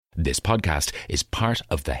This podcast is part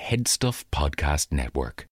of the Head Stuff Podcast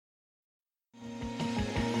Network.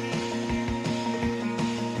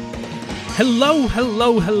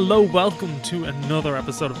 Hello. Welcome to another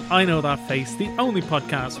episode of I Know That Face, the only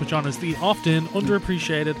podcast which honours the often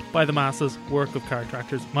underappreciated by the masses work of character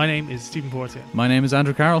actors. My name is Stephen Portia. My name is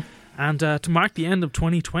Andrew Carroll. And to mark the end of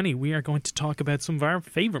 2020, we are going to talk about some of our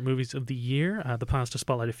favourite movies of the year. The plan is to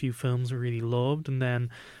spotlight a few films we really loved, and then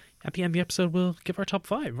at the end of the episode, we'll give our top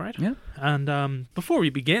 5, right? Yeah. And before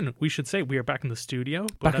we begin, we should say we are back in the studio.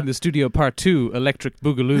 Back in the studio, part 2, Electric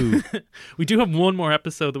Boogaloo. We do have one more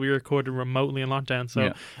episode that we recorded remotely in lockdown,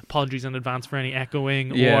 so apologies in advance for any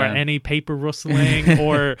echoing or any paper rustling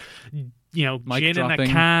or, you know, Mic gin dropping. in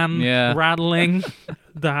a can rattling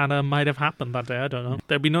that might have happened that day. I don't know.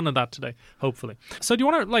 There'll be none of that today, hopefully. So do you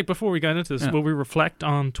want to, like, before we get into this, will we reflect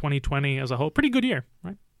on 2020 as a whole? Pretty good year,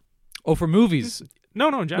 right? Oh, for movies? No,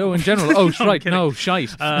 in general. No, in general. Oh, No, right. No,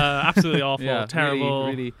 shite. Absolutely awful, terrible.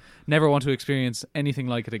 Really never want to experience anything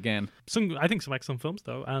like it again. I think some excellent films,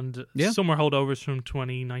 though, and Yeah. some were holdovers from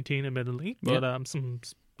 2019, admittedly, but some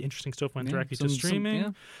interesting stuff went directly to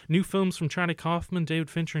streaming. New films from Charlie Kaufman, David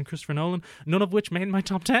Fincher, and Christopher Nolan, none of which made my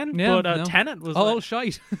top 10, but Tenet was all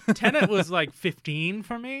shite. Tenet was like 15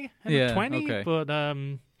 for me, and 20, okay. but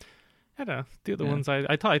I don't know, the other ones I'm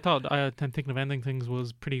Thinking of Ending Things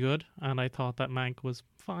was pretty good, and I thought that Mank was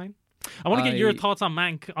fine. I want to get your thoughts on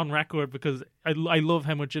Mank on record, because I love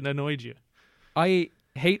how much it annoyed you. I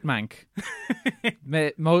hate Mank.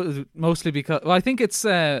 Mostly because, I think it's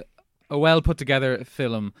a well put together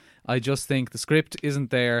film. I just think the script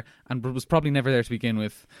isn't there and was probably never there to begin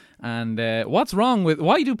with. And what's wrong with,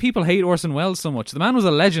 why do people hate Orson Welles so much? The man was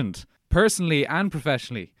a legend, personally and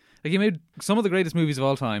professionally. Like, he made some of the greatest movies of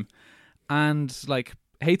all time, and like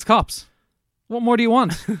hates cops. What more do you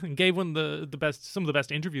want? And gave one some of the best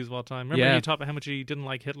interviews of all time. Remember you talked about how much he didn't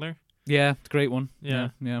like Hitler? Yeah, great one.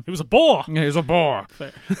 Yeah. He was a bore. Yeah, he was a bore.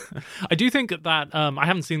 I do think that I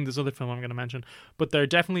haven't seen this other film I'm going to mention, but there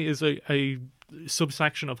definitely is a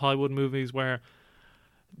subsection of Hollywood movies where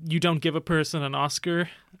you don't give a person an Oscar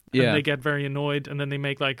and they get very annoyed, and then they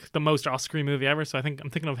make like the most Oscar-y movie ever. So I'm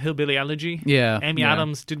thinking of Hillbilly Elegy. Amy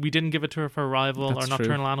Adams we didn't give it to her for Arrival. That's or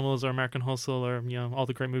Nocturnal Animals or American Hustle, or all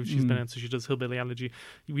the great movies she's been in. So she does Hillbilly Elegy.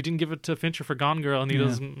 We didn't give it to Fincher for Gone Girl, and he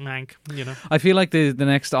does Mank. I feel like the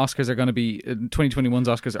next Oscars are going to be 2021's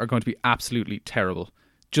Oscars are going to be absolutely terrible,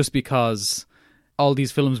 just because all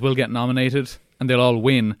these films will get nominated and they'll all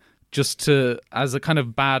win, just as a kind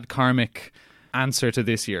of bad karmic answer to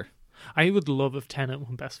this year. I would love if Tenet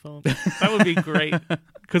won Best Film. That would be great,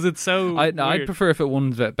 because it's so I'd prefer if it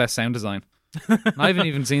won Best Sound Design. I haven't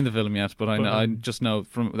even seen the film yet, but I just know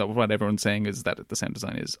from what everyone's saying is that the sound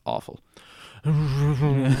design is awful.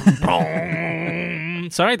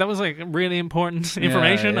 Sorry, that was like really important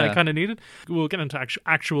information Yeah. I kind of needed. We'll get into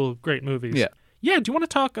actual great movies. Yeah, do you want to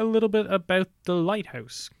talk a little bit about The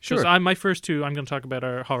Lighthouse? Sure. My first two, I'm going to talk about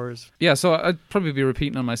our horrors. Yeah, so I'd probably be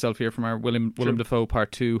repeating on myself here from our Willem Dafoe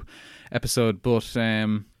Part 2 episode, but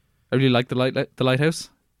I really like The Lighthouse.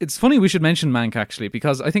 It's funny we should mention Mank, actually,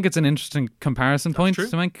 because I think it's an interesting comparison point to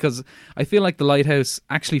Mank, because I feel like The Lighthouse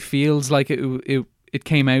actually feels like it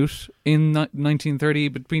came out in 1930,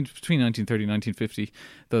 between 1930 and 1950,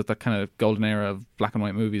 that kind of golden era of black and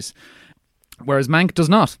white movies, whereas Mank does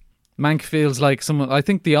not. Mank feels like I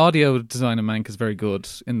think the audio design of Mank is very good,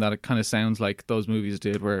 in that it kind of sounds like those movies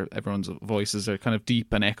did, where everyone's voices are kind of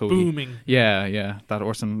deep and echoey. Booming. Yeah.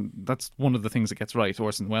 That's one of the things that gets right.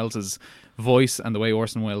 Orson Welles' voice and the way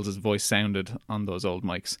Orson Welles' voice sounded on those old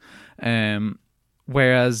mics.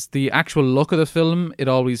 Whereas the actual look of the film, it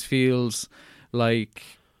always feels like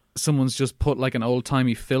someone's just put like an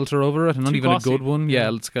old-timey filter over it, and not even glossy. a good one. Yeah,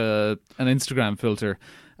 it's like an Instagram filter,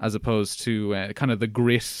 as opposed to kind of the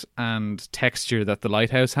grit and texture that The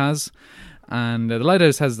Lighthouse has. And The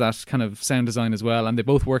Lighthouse has that kind of sound design as well, and they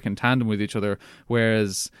both work in tandem with each other,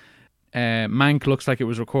 whereas Mank looks like it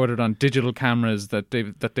was recorded on digital cameras that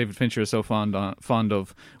David Fincher is so fond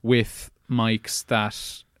of, with mics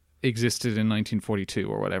that existed in 1942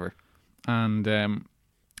 or whatever. And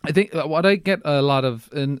I think what I get a lot of,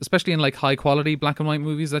 especially in like high quality black and white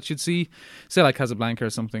movies that you'd see, say like Casablanca or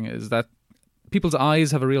something, is that people's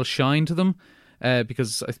eyes have a real shine to them,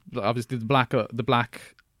 because obviously the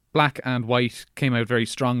black and white came out very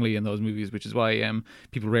strongly in those movies, which is why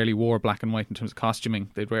people rarely wore black and white in terms of costuming.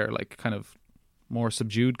 They'd wear like kind of more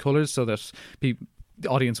subdued colours, so that the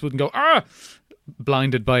audience wouldn't go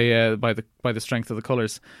blinded by the strength of the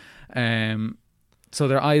colours. So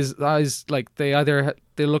their eyes like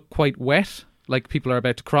they look quite wet, like people are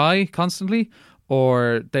about to cry constantly,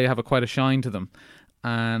 or they have quite a shine to them.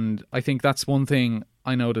 And I think that's one thing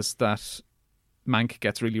I noticed that Mank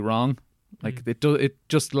gets really wrong. Like it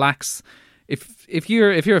just lacks. If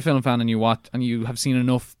you're a film fan and you watch and you have seen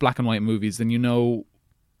enough black and white movies, then you'll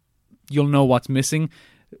know what's missing.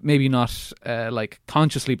 Maybe not like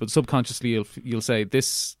consciously, but subconsciously you'll say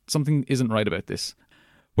this something isn't right about this.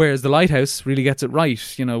 Whereas The Lighthouse really gets it right.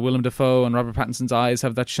 You know, Willem Dafoe and Robert Pattinson's eyes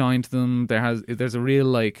have that shine to them. There's a real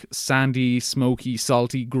like sandy, smoky,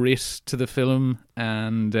 salty grit to the film,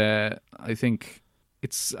 and I think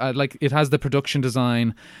it's like it has the production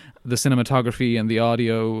design, the cinematography, and the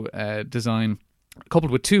audio design,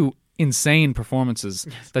 coupled with two insane performances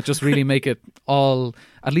that just really make it all,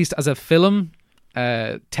 at least as a film,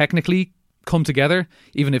 technically come together,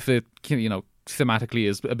 even if it, you know, thematically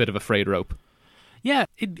is a bit of a frayed rope. Yeah,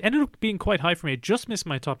 it ended up being quite high for me. It just missed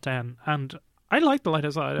my top 10, and I like The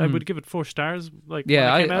Lighthouse. I would give it 4 stars. Like,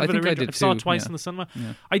 yeah, when I think I did I saw it too. twice in the cinema.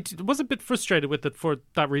 Yeah. I was a bit frustrated with it for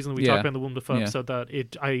that reason we talked about in the Willem Dafoe episode, that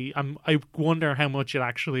I wonder how much it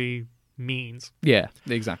actually means. Yeah,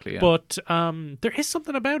 exactly. Yeah. But there is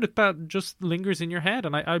something about it that just lingers in your head,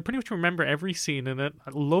 and I pretty much remember every scene in it.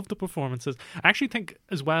 I love the performances. I actually think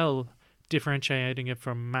as well, differentiating it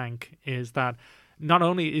from Mank is that not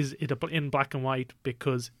only is it in black and white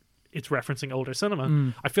because it's referencing older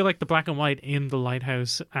cinema, I feel like the black and white in The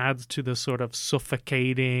Lighthouse adds to the sort of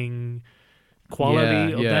suffocating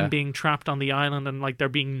quality of them being trapped on the island and like there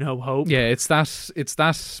being no hope. Yeah, it's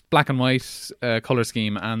that black and white color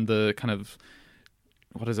scheme and the kind of,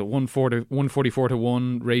 what is it, 144 to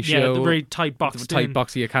 1 ratio. Yeah, the very tight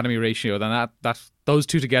boxy Academy ratio. Then that those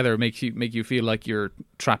two together make you feel like you're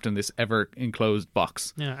trapped in this ever enclosed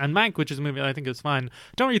box. Yeah, and Mank, which is a movie I think is fine.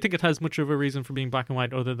 I don't really think it has much of a reason for being black and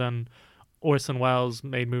white other than Orson Welles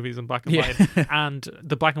made movies in black and white, and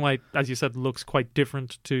the black and white, as you said, looks quite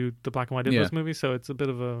different to the black and white in those movies. So it's a bit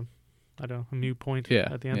of a new point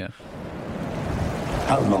at the end. Yeah.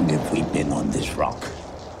 How long have we been on this rock?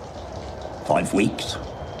 5 weeks?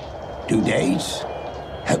 2 days?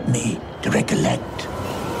 Help me to recollect.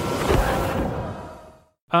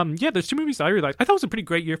 There's 2 movies that I really liked. I thought it was a pretty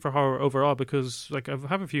great year for horror overall because, like, I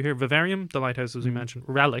have a few here. Vivarium, The Lighthouse, as we mentioned.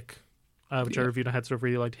 Relic, which I reviewed on Head Stuff,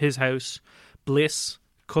 really liked. His House, Bliss,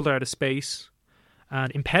 Color Out of Space,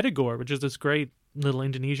 and Impetigore, which is this great little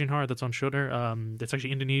Indonesian horror that's on Shudder. It's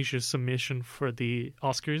actually Indonesia's submission for the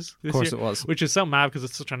Oscars this year. Of course it was. Which is so mad because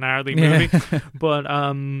it's such a gnarly movie. But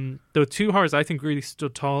the 2 horrors I think really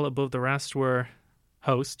stood tall above the rest were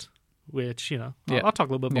Host, which, you know, I'll talk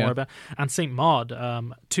a little bit more about, and Saint Maud.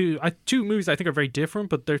 Two movies I think are very different,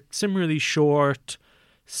 but they're similarly short,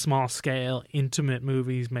 small scale, intimate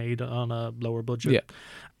movies made on a lower budget.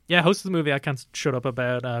 Yeah, Host of the movie I can't shut up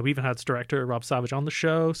about. We even had its director Rob Savage on the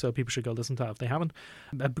show, so people should go listen to that if they haven't.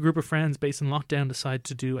 A group of friends based in lockdown decide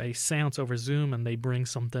to do a seance over Zoom, and they bring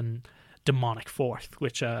something demonic forth,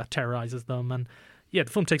 which terrorizes them. And yeah,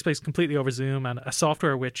 the film takes place completely over Zoom, and a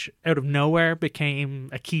software which out of nowhere became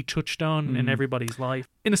a key touchstone in everybody's life.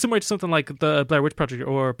 In a similar to something like the Blair Witch Project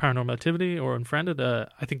or Paranormal Activity or Unfriended,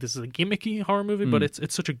 I think this is a gimmicky horror movie, but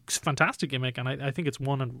it's such a fantastic gimmick, and I think it's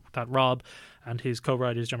one that Rob and his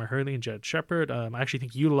co-writers Gemma Hurley and Jed Shepard I actually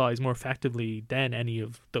think utilize more effectively than any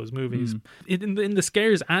of those movies in the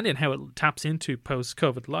scares and in how it taps into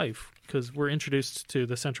post-COVID life, because we're introduced to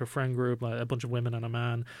the central friend group, like a bunch of women and a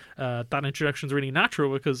man. That introduction is really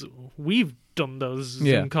natural because we've done those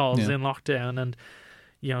Zoom calls in lockdown, and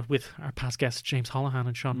you know, with our past guests James Holohan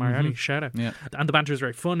and Sean Moriarty, shout out. And the banter is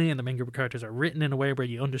very funny, and the main group of characters are written in a way where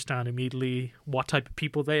you understand immediately what type of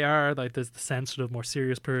people they are. Like there's the sensitive, more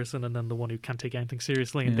serious person, and then the one who can't take anything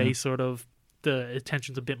seriously, and they sort of, the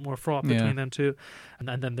attention's a bit more fraught between them two.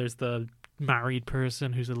 And then there's the married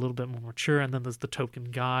person who's a little bit more mature, and then there's the token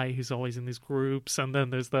guy who's always in these groups, and then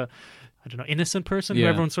there's the, I don't know, innocent person who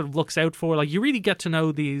everyone sort of looks out for. Like, you really get to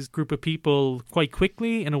know these group of people quite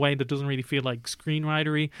quickly in a way that doesn't really feel like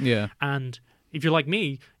screenwritery. And if you're like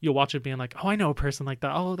me, you'll watch it being like, oh, I know a person like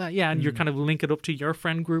that, and you're kind of link it up to your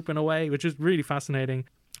friend group in a way, which is really fascinating.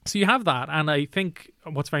 So you have that, and I think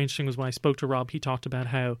what's very interesting was when I spoke to Rob, he talked about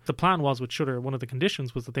how the plan was with Shudder, one of the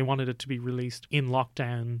conditions was that they wanted it to be released in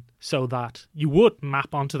lockdown so that you would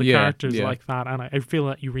map onto the characters like that, and I feel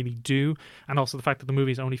that you really do. And also the fact that the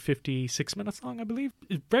movie is only 56 minutes long, I believe,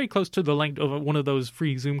 is very close to the length of one of those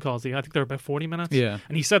free Zoom calls. I think they're about 40 minutes.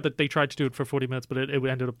 And he said that they tried to do it for 40 minutes, but it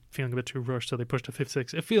ended up feeling a bit too rushed, so they pushed to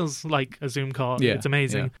 56. It feels like a Zoom call. It's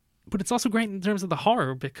amazing. But it's also great in terms of the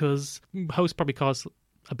horror, because Host probably costs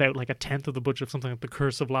about like a tenth of the budget of something like The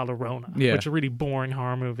Curse of La Llorona, which is a really boring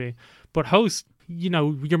horror movie. But Host, you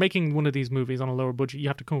know, you're making one of these movies on a lower budget, you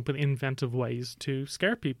have to come up with inventive ways to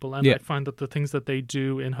scare people, and I find that the things that they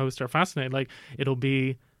do in Host are fascinating. Like, it'll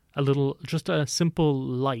be just a simple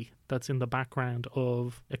light that's in the background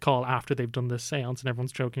of a call after they've done this seance and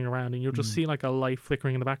everyone's joking around, and you'll just see like a light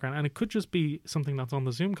flickering in the background, and it could just be something that's on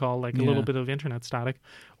the Zoom call, like a little bit of internet static,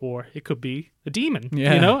 or it could be a demon, you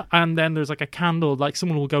know. And then there's like a candle, like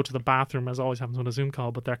someone will go to the bathroom, as always happens on a Zoom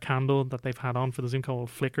call, but their candle that they've had on for the Zoom call will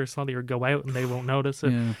flicker slightly or go out and they won't notice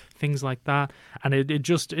it, things like that. And it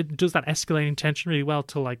does that escalating tension really well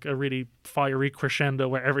to like a really fiery crescendo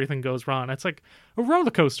where everything goes wrong. It's like a roller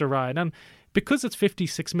coaster ride, and because it's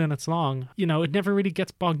 56 minutes long, you know, it never really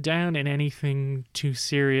gets bogged down in anything too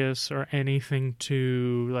serious or anything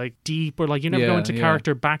too like deep, or like you never go into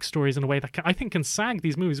character backstories in a way that I think can sag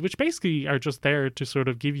these movies, which basically are just there to sort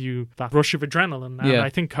of give you that rush of adrenaline. And I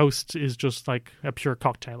think Host is just like a pure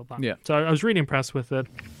cocktail of that. Yeah. So I was really impressed with it.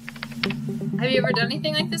 Have you ever done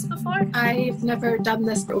anything like this before? I've never done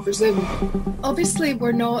this over Zoom. Obviously,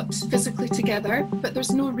 we're not physically together, but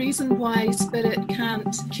there's no reason why Spirit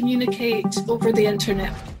can't communicate over the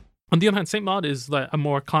internet. On the other hand, Saint Maud is like a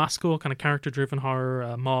more classical kind of character-driven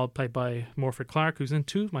horror. Maud, played by Morfydd Clark, who's in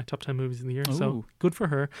 2 of my top 10 movies in the year, so good for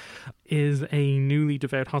her, is a newly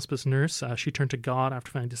devout hospice nurse. She turned to God after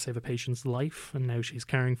failing to save a patient's life, and now she's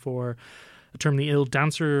caring for a terminally ill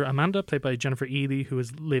dancer, Amanda, played by Jennifer Ehle, who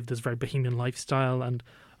has lived this very bohemian lifestyle, and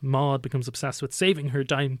Maud becomes obsessed with saving her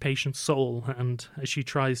dying patient's soul, and as she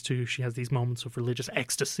tries to, she has these moments of religious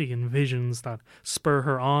ecstasy and visions that spur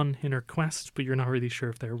her on in her quest, but you're not really sure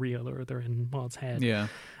if they're real or they're in Maud's head. Yeah.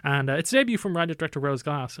 And it's a debut from writer-director Rose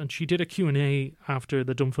Glass, and she did a Q&A after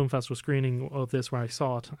the Dublin Film Festival screening of this where I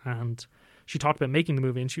saw it, and she talked about making the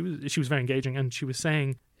movie, and she was very engaging, and she was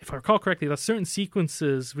saying, if I recall correctly, that certain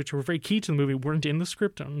sequences which were very key to the movie weren't in the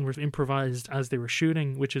script and were improvised as they were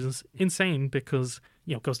shooting, which is insane because,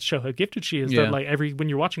 you know, it goes to show how gifted she is. That like when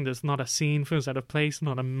you're watching this, not a scene feels out of place,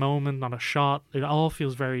 not a moment, not a shot. It all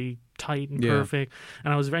feels very tight and perfect.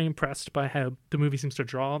 And I was very impressed by how the movie seems to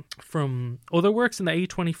draw from other works in the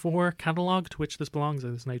A24 catalogue, to which this belongs.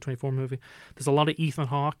 It's an A24 movie. There's a lot of Ethan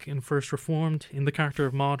Hawke in First Reformed, in the character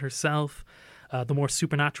of Maud herself. The more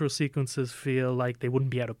supernatural sequences feel like they wouldn't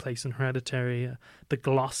be out of place in Hereditary. The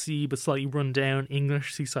glossy but slightly run down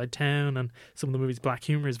English seaside town, and some of the movie's black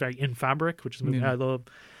humour is very in fabric, which is a movie I love.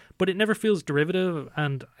 But it never feels derivative,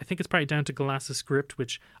 and I think it's probably down to Glass's script,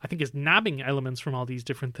 which I think is nabbing elements from all these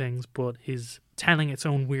different things, but is telling its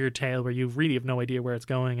own weird tale where you really have no idea where it's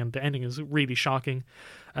going, and the ending is really shocking.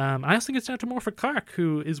 I also think it's down to Morfydd Clark,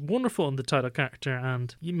 who is wonderful in the title character,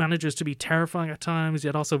 and he manages to be terrifying at times,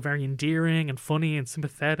 yet also very endearing and funny and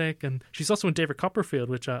sympathetic. And she's also in David Copperfield,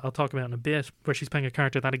 which I'll talk about in a bit, where she's playing a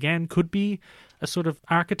character that, again, could be a sort of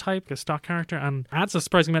archetype, a stock character, and adds a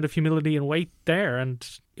surprising amount of humility and weight there. And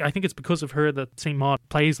I think it's because of her that Saint Maud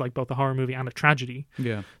plays like both a horror movie and a tragedy.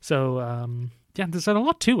 Yeah. So, yeah, there's a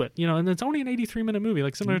lot to it, you know, and it's only an 83-minute movie,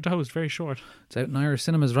 like similar to Host, very short. It's out in Irish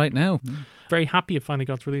cinemas right now. Very happy it finally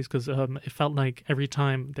got released, because it felt like every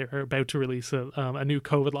time they were about to release a new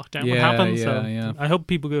COVID lockdown would happen. So I hope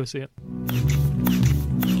people go see it.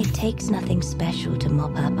 It takes nothing special to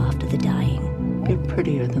mop up after the dying. You're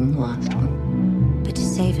prettier than the last one. But to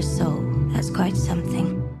save a soul, that's quite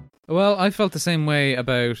something. Well, I felt the same way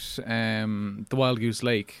about The Wild Goose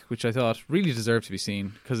Lake, which I thought really deserved to be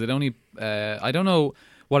seen, because it only... I don't know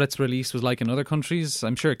what its release was like in other countries.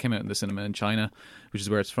 I'm sure it came out in the cinema in China, which is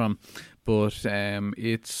where it's from. But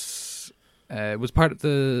it was part of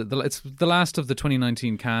it's the last of the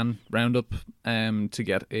 2019 Cannes roundup to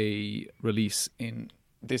get a release in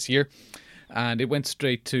this year. And it went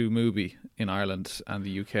straight to Mubi in Ireland and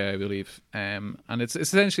the UK, I believe. And it's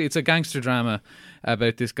essentially a gangster drama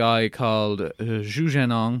about this guy called Zhu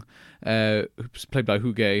Zhenong, who's played by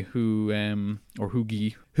Hu Ge, or Hu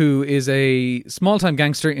Gi, who is a small-time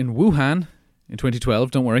gangster in Wuhan in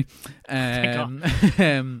 2012. Don't worry.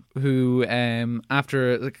 Who,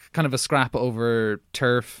 after kind of a scrap over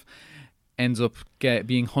turf, ends up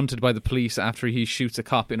being hunted by the police after he shoots a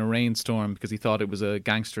cop in a rainstorm because he thought it was a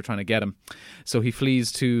gangster trying to get him. So he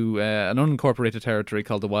flees to an unincorporated territory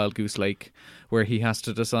called the Wild Goose Lake, where he has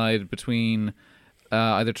to decide between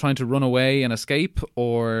either trying to run away and escape,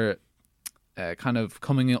 or kind of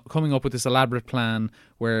coming up with this elaborate plan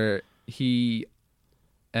where he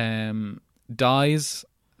dies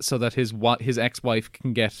so that his ex-wife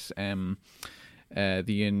can get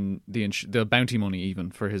the bounty money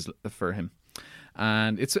even for him.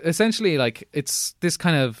 And it's essentially like, it's this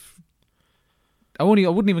kind of, I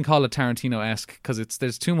wouldn't even call it Tarantino-esque, because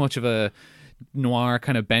there's too much of a noir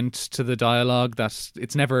kind of bent to the dialogue that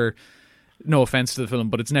it's never, no offense to the film,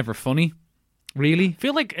 but it's never funny. Really? I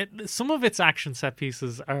feel like some of its action set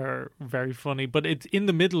pieces are very funny, but it's in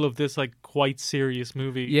the middle of this like quite serious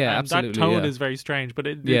movie. Yeah, and absolutely. That tone yeah. is very strange. But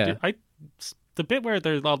the bit where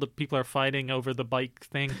all the people are fighting over the bike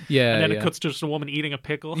thing, Yeah, and then yeah. it cuts to just a woman eating a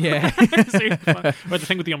pickle. Yeah. Or the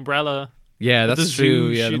thing with the umbrella. Yeah, that's the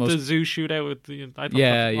true. Zoo Yeah, the zoo shootout with the. I thought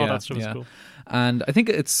Yeah, all that stuff yeah. was cool. And I think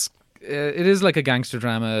it is like a gangster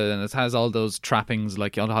drama, and it has all those trappings,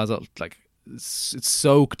 like it has like it's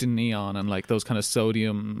soaked in neon and like those kind of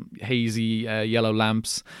sodium hazy yellow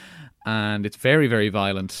lamps, and it's very, very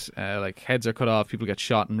violent. Like heads are cut off, people get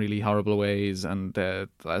shot in really horrible ways, and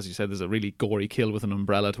as you said, there's a really gory kill with an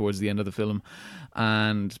umbrella towards the end of the film.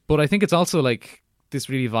 But I think it's also like this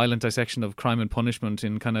really violent dissection of crime and punishment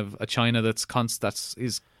in kind of a China that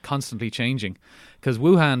is constantly changing. Because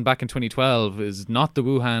Wuhan back in 2012 is not the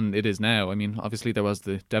Wuhan it is now. I mean, obviously there was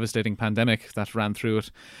the devastating pandemic that ran through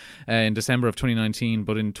it in December of 2019,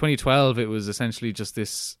 but in 2012 it was essentially just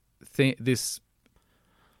this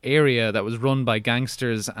area that was run by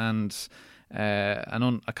gangsters and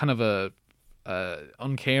a kind of a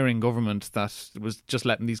uncaring government that was just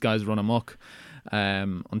letting these guys run amok.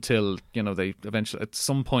 Until they eventually, at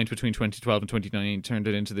some point between 2012 and 2019, turned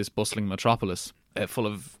it into this bustling metropolis full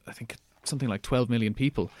of, I think, something like 12 million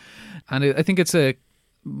people. And I think it's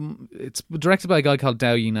directed by a guy called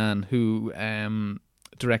Dao Yinan, who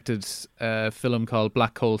directed a film called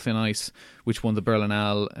Black Coal Thin Ice, which won the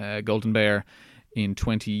Berlinale Golden Bear in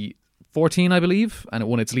 2014, I believe, and it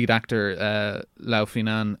won its lead actor Lau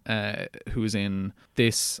Finan, who is in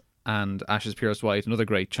this and Ashes Purest White, another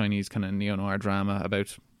great Chinese kind of neo-noir drama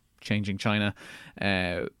about changing China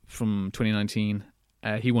from 2019.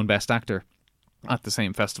 He won Best Actor at the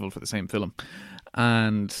same festival for the same film.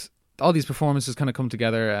 And all these performances kind of come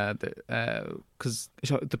together because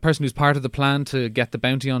the person who's part of the plan to get the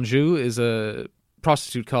bounty on Zhu is a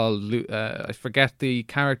prostitute called Lu, I forget the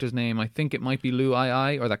character's name. I think it might be Lu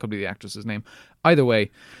Ai, or that could be the actress's name. Either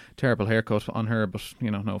way, terrible haircut on her, but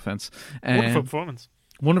no offense.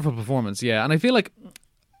 Wonderful performance, yeah. And I feel like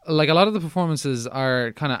a lot of the performances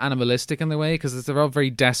are kind of animalistic in the way, because they're all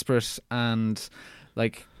very desperate, and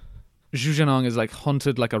like Zhu Zhenong is like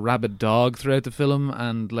hunted like a rabid dog throughout the film,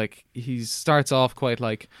 and like he starts off quite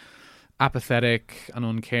like apathetic and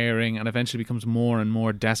uncaring, and eventually becomes more and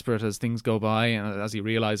more desperate as things go by, and as he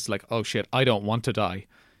realizes like, oh shit, I don't want to die,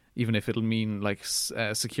 even if it'll mean like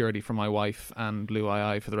security for my wife and Lu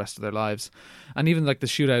Ai for the rest of their lives. And even like the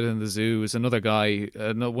shootout in the zoo is another guy,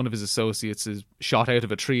 one of his associates is shot out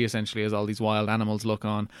of a tree essentially as all these wild animals look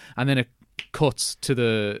on, and then it cuts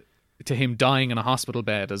to him dying in a hospital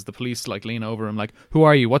bed as the police like lean over him like, who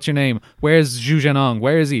are you, what's your name, where's Zhu Zhenong,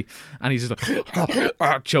 where is he? And he's just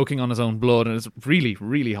like choking on his own blood, and it's really,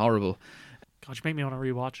 really horrible. God, you make me want to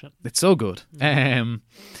rewatch it. It's so good. And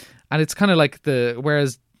it's kind of like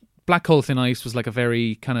whereas Black Coal Thin Ice was like a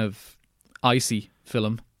very kind of icy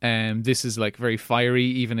film, this is like very fiery,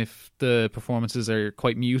 even if the performances are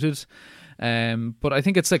quite muted. But I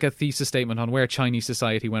think it's like a thesis statement on where Chinese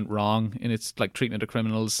society went wrong in its like treatment of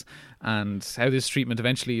criminals, and how this treatment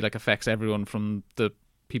eventually like affects everyone, from the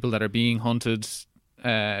people that are being hunted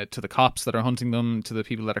to the cops that are hunting them, to the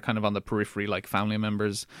people that are kind of on the periphery, like family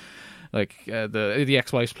members. Like the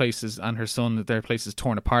ex-wife's place and her son, their place is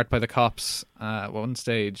torn apart by the cops at one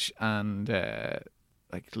stage, and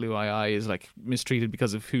like Lu Ai is like mistreated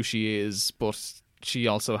because of who she is, but she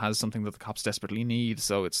also has something that the cops desperately need.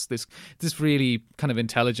 So it's this really kind of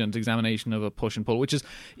intelligent examination of a push and pull, which is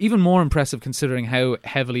even more impressive considering how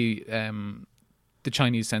heavily the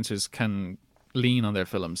Chinese censors can lean on their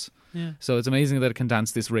films. Yeah. So it's amazing that it can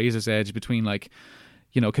dance this razor's edge between like,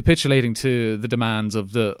 capitulating to the demands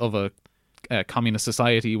of a communist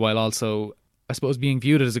society, while also, I suppose, being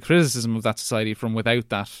viewed as a criticism of that society from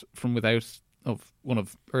without of one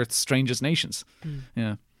of Earth's strangest nations.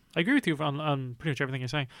 Yeah. I agree with you on pretty much everything you're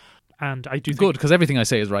saying, and I do good, because everything I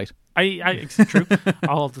say is right. It's true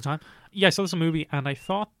all the time. Yeah, I saw this movie, and I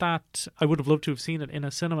thought that I would have loved to have seen it in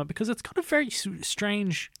a cinema, because it's got a very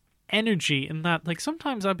strange energy in that, like,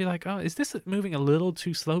 sometimes I'd be like, oh, is this moving a little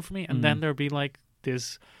too slow for me? And then there'd be like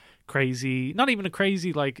this crazy, not even a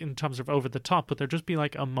crazy like in terms of over the top, but there'd just be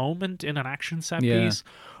like a moment in an action set piece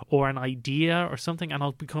or an idea or something, and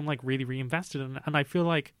I'll become like really reinvested in it. And I feel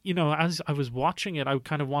like, as I was watching it, I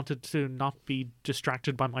kind of wanted to not be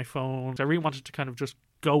distracted by my phone. I really wanted to kind of just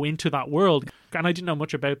go into that world, and I didn't know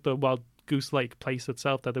much about the Wild Goose Lake place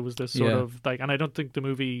itself, that there was this sort of like, and I don't think the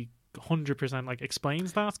movie 100% like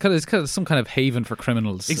explains that. It's kind of some kind of haven for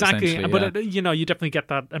criminals. Exactly, but you definitely get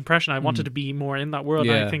that impression. I wanted to be more in that world,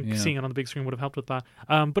 and I think seeing it on the big screen would have helped with that.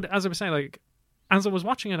 But as I was saying, like, as I was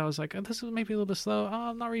watching it, I was like, oh, this is maybe a little bit slow. Oh,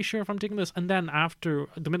 I'm not really sure if I'm digging this. And then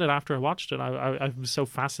the minute after I watched it, I was so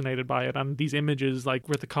fascinated by it. And these images, like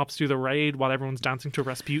where the cops do the raid while everyone's dancing to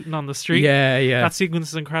Rasputin on the street. Yeah. That sequence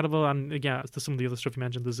is incredible. And yeah, some of the other stuff you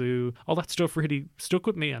mentioned, the zoo, all that stuff really stuck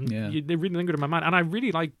with me. And it really lingered in my mind. And I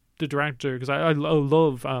really like the director, because I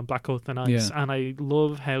love Black Coat and Ice, and I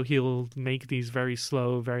love how he'll make these very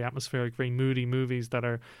slow, very atmospheric, very moody movies that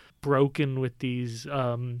are broken with these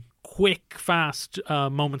quick, fast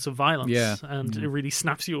moments of violence, and it really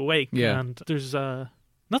snaps you awake. And there's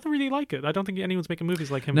nothing really like it. I don't think anyone's making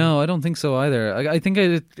movies like him. No, I don't think so either. I think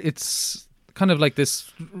it's kind of like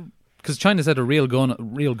this, because China's had a real run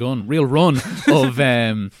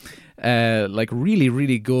of like really,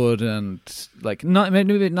 really good, and like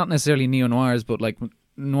maybe not necessarily neo-noirs, but like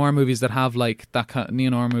noir movies that have like that kind of,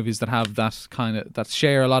 neo-noir movies that have that kind of, that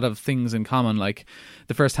share a lot of things in common, like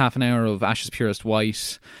the first half an hour of Ash's Purest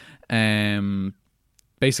White,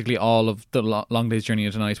 basically all of the Long Day's Journey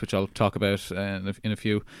into Night, which I'll talk about in a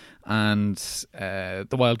few, and The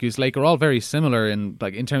Wild Goose Lake are all very similar in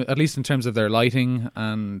like at least in terms of their lighting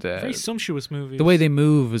and very sumptuous movies. The way they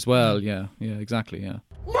move as well. Yeah, exactly. Yeah.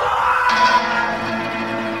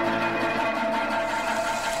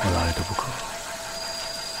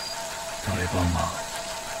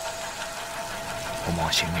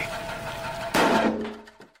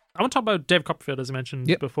 I want to talk about David Copperfield, as I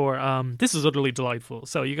mentioned before. This is utterly delightful.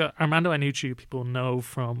 So you got Armando Iannucci, people know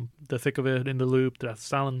from The Thick of It, In the Loop, The Death of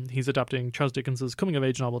Stalin. He's adapting Charles Dickens's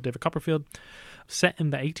coming-of-age novel, David Copperfield. Set in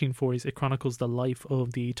the 1840s, it chronicles the life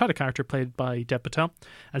of the title character played by Dev Patel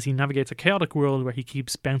as he navigates a chaotic world where he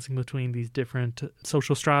keeps bouncing between these different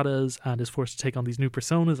social stratas and is forced to take on these new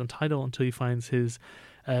personas and title until he finds his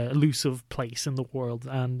elusive place in the world.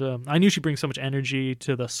 And I knew she brings so much energy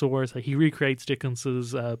to the source. He recreates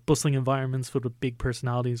Dickens's bustling environments filled with big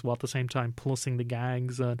personalities, while at the same time plussing the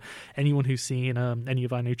gags. And anyone who's seen any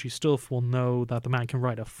of Iannucci's stuff will know that the man can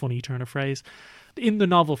write a funny turn of phrase. In the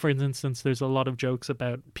novel, for instance, there's a lot of jokes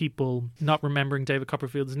about people not remembering David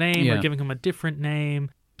Copperfield's name or giving him a different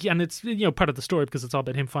name. And it's, part of the story because it's all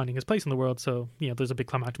about him finding his place in the world. So, there's a big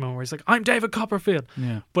climactic moment where he's like, I'm David Copperfield.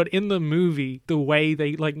 Yeah. But in the movie, the way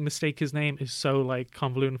they like mistake his name is so like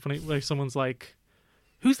convoluted and funny. Like someone's like,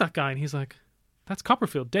 who's that guy? And he's like, that's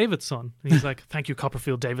Copperfield, David's son. And he's like, thank you,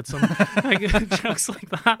 Copperfield, David's son. Like, jokes like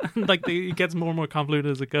that. And like it gets more and more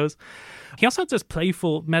convoluted as it goes. He also has this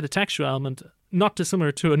playful metatextual element, not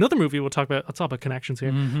dissimilar to another movie we'll talk about. Let's talk about connections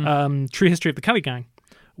here. True History of the Kelly Gang,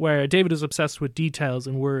 where David is obsessed with details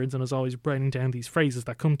and words and is always writing down these phrases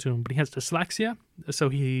that come to him, but he has dyslexia, so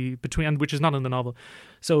which is not in the novel.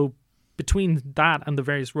 So between that and the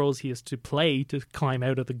various roles he has to play to climb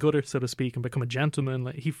out of the gutter, so to speak, and become a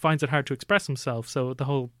gentleman, he finds it hard to express himself. So the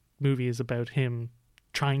whole movie is about him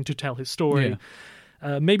trying to tell his story.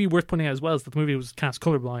 Maybe worth pointing out as well is that the movie was cast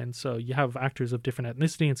colorblind, so you have actors of different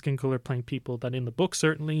ethnicity and skin color playing people that in the book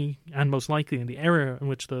certainly, and most likely in the era in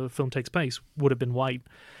which the film takes place, would have been white.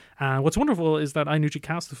 What's wonderful is that Iannucci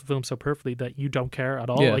cast the film so perfectly that you don't care at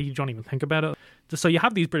all. You don't even think about it. So you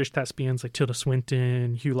have these British thespians like Tilda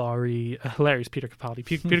Swinton, Hugh Laurie, hilarious Peter Capaldi.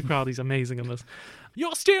 Peter Capaldi's amazing in this.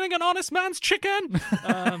 You're stealing an honest man's chicken!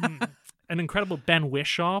 An incredible Ben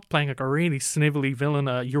Whishaw playing like a really snivelly villain,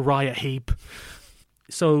 Uriah Heep.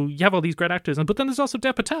 So you have all these great actors, but then there's also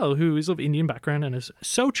Dev Patel, who is of Indian background and is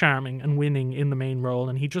so charming and winning in the main role,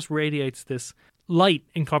 and he just radiates this light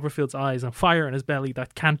in Copperfield's eyes and fire in his belly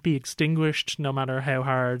that can't be extinguished no matter how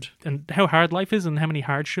hard life is and how many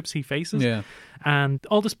hardships he faces. And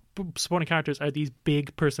all the supporting characters are these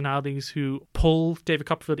big personalities who pull David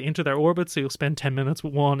Copperfield into their orbit, so you'll spend 10 minutes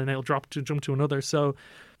with one and they'll jump to another. So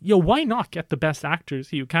why not get the best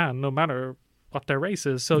actors you can, no matter what their race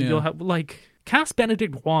is? So you'll have cast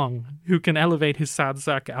Benedict Wong, who can elevate his sad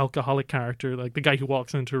sack alcoholic character, like the guy who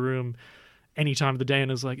walks into a room any time of the day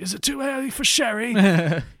and is like, is it too early for sherry?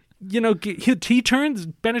 Benedict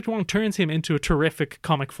Wong turns him into a terrific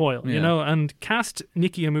comic foil, and cast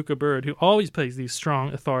Nikki Amuka Bird, who always plays these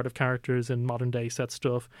strong, authoritative characters in modern day set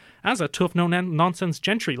stuff, as a tough, no-nonsense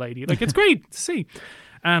gentry lady. Like, it's great to see.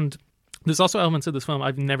 And there's also elements of this film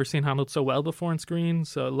I've never seen handled so well before on screen.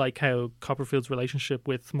 So, like how Copperfield's relationship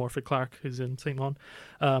with Morfydd Clark, who's in St. Maud,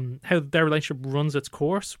 how their relationship runs its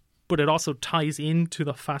course, but it also ties into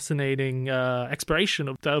the fascinating exploration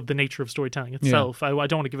of the nature of storytelling itself. I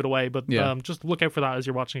don't want to give it away, but just look out for that as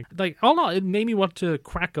you're watching. Like, all in all, it made me want to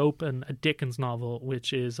crack open a Dickens novel,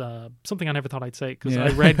 which is something I never thought I'd say, because I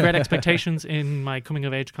read Great Expectations in my coming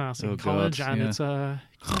of age class in college, and it's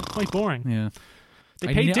quite boring.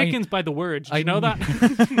 They pay Dickens by the word. Did you know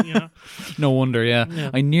that? No wonder, yeah. Yeah.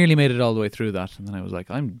 I nearly made it all the way through that, and then I was like,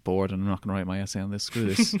 I'm bored and I'm not going to write my essay on this. Screw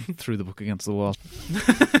this. Threw the book against the wall.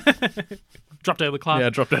 Dropped out of the class. Yeah,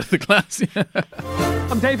 dropped out of the class. Yeah.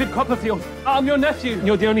 I'm David Copperfield. I'm your nephew.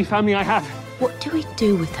 You're the only family I have. What do we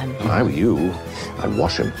do with them? If I were you, I'd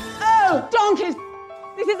wash him. Oh, donkeys!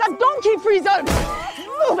 This is a donkey-free zone!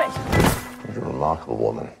 Move it! You're a remarkable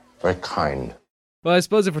woman. Very kind. Well, I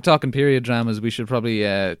suppose if we're talking period dramas, we should probably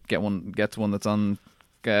get to one that's on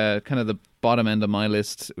kind of the bottom end of my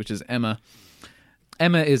list, which is Emma.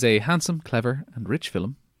 Emma is a handsome, clever, and rich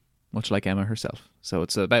film, much like Emma herself. So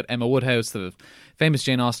it's about Emma Woodhouse, the famous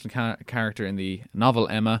Jane Austen character in the novel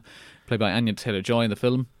Emma, played by Anya Taylor-Joy in the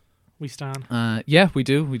film. We stand. Yeah, we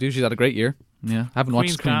do. She's had a great year. Yeah, I haven't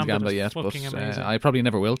watched Queen's Gambit yet, but I probably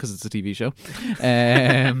never will because it's a TV show.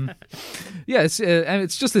 Yeah,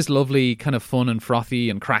 it's just this lovely kind of fun and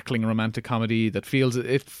frothy and crackling romantic comedy that feels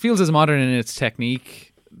as modern in its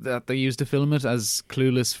technique that they used to film it as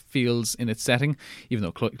Clueless feels in its setting, even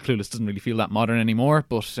though Clueless doesn't really feel that modern anymore.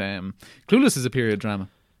 But Clueless is a period drama.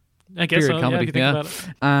 I guess period so, comedy, if you think about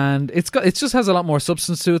it. And it just has a lot more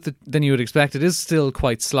substance to it than you would expect. It is still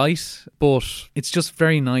quite slight, but it's just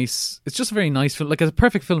very nice. It's just a very nice film, like a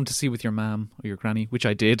perfect film to see with your mum or your granny, which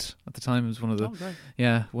I did at the time. It was one of the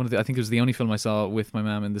I think it was the only film I saw with my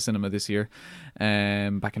mum in the cinema this year,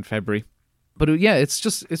 back in February. But it's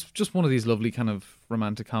just one of these lovely kind of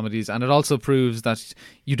romantic comedies, and it also proves that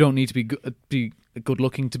you don't need to be good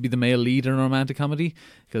looking to be the male lead in a romantic comedy.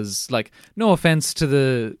 Because, like, no offense to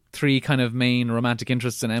the three kind of main romantic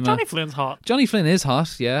interests in Emma, Johnny Flynn's hot. Johnny Flynn is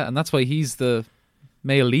hot, yeah, and that's why he's the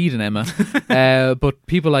male lead in Emma. But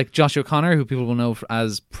people like Josh O'Connor, who people will know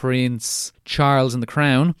as Prince Charles in The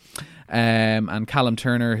Crown, and Callum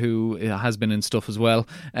Turner, who has been in stuff as well.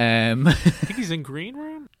 I think he's in Green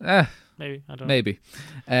Room. Maybe, I don't know. Maybe.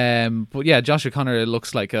 But yeah, Josh O'Connor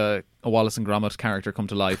looks like a Wallace and Gromit character come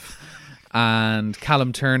to life. And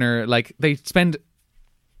Callum Turner, like, they spend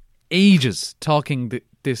ages talking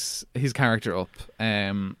his character up.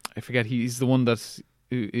 I forget, he's the one that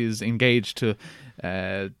is engaged to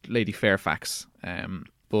Lady Fairfax.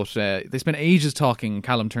 But they spend ages talking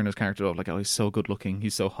Callum Turner's character up, like, oh, he's so good looking,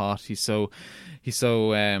 he's so hot, he's so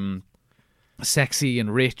sexy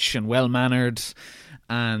and rich and well mannered.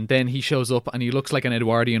 And then he shows up and he looks like an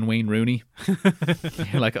Edwardian Wayne Rooney.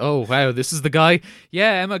 You're like, oh, wow, this is the guy?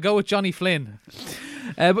 Yeah, Emma, go with Johnny Flynn.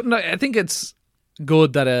 But no, I think it's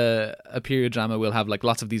good that a period drama will have like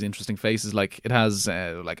lots of these interesting faces. Like it has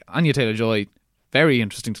like Anya Taylor-Joy, very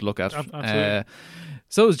interesting to look at. Absolutely.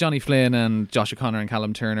 So is Johnny Flynn and Josh O'Connor and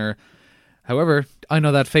Callum Turner. However, I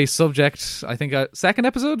know that face subject, I think second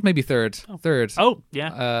episode, maybe third. Third. Oh,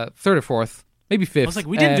 yeah. Third or fourth. Maybe fifth. I was like,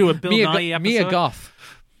 we didn't do a Bill Nye episode. Mia Goth.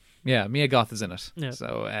 Yeah, Mia Goth is in it. Yeah.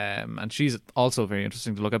 So, and she's also very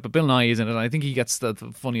interesting to look at. But Bill Nye is in it, and I think he gets the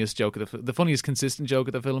funniest joke of the funniest consistent joke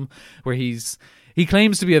of the film, where he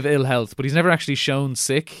claims to be of ill health, but he's never actually shown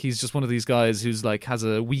sick. He's just one of these guys who's like has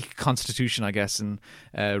a weak constitution, I guess, in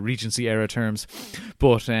Regency era terms.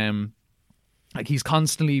 But like he's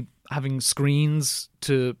constantly having screens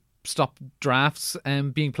to stop drafts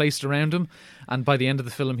being placed around him, and by the end of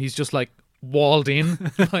the film, he's just like walled in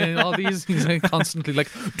by all these. He's like constantly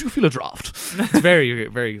like, do you feel a draft? It's very,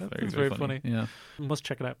 very, very, it's very funny. Yeah, must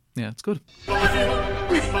check it out. Yeah, it's good.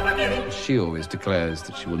 She always declares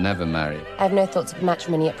that she will never marry. I have no thoughts of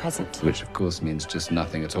matrimony at present. Which of course means just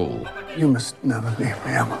nothing at all. You must never leave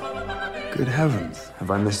me, Emma. Good heavens, have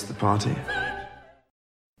I missed the party?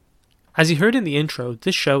 As you heard in the intro,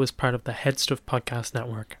 this show is part of the Headstuff Podcast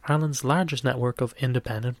Network, Ireland's largest network of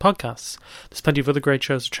independent podcasts. There's plenty of other great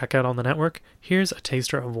shows to check out on the network. Here's a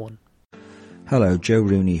taster of one. Hello, Joe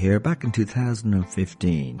Rooney here. Back in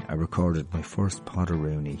 2015, I recorded my first Potter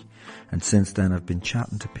Rooney, and since then I've been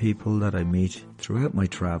chatting to people that I meet throughout my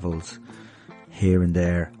travels, here and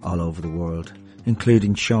there, all over the world,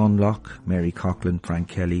 including Sean Locke, Mary Coughlin, Frank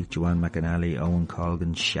Kelly, Joanne McAnally, Owen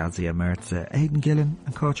Colgan, Shazia Mertza, Aidan Gillen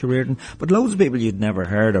and Katja Reardon, but loads of people you'd never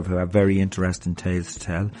heard of who have very interesting tales to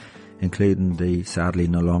tell, including the sadly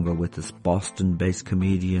no longer with us Boston-based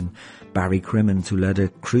comedian Barry Crimmins, who led a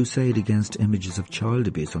crusade against images of child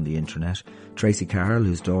abuse on the internet, Tracy Carroll,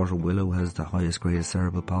 whose daughter Willow has the highest grade of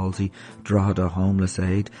cerebral palsy, Drogheda Homeless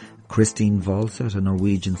Aid, Christine Volset, a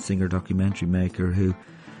Norwegian singer-documentary maker who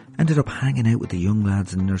ended up hanging out with the young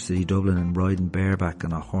lads in inner city Dublin and riding bareback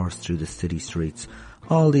on a horse through the city streets.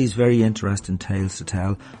 All these very interesting tales to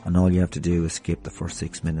tell, and all you have to do is skip the first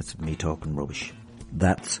 6 minutes of me talking rubbish.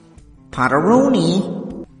 That's Potter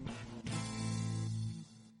Rooney.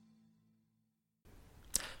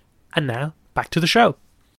 And now, back to the show.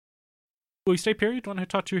 Will we stay period? Do you want to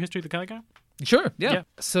talk True History of the Kelly Gang? Sure, yeah.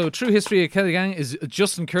 So True History of Kelly Gang is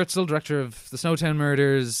Justin Kurzel, director of The Snowtown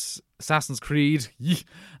Murders, Assassin's Creed,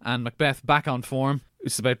 and Macbeth back on form.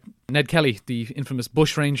 It's about Ned Kelly, the infamous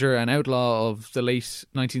bushranger and outlaw of the late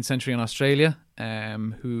 19th century in Australia,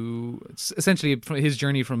 who essentially his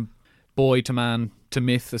journey from boy to man to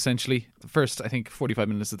myth, essentially. The first, I think, 45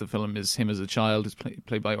 minutes of the film is him as a child. It's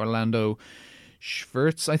played by Orlando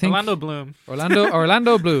Schwartz, I think. Orlando Bloom.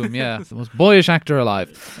 Orlando Bloom, yeah. The most boyish actor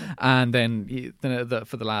alive. And then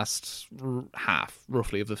for the last half,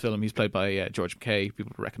 roughly, of the film, he's played by George McKay,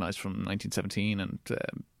 people recognise from 1917 and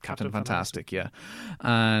Captain Fantastic, yeah.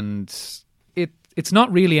 And it's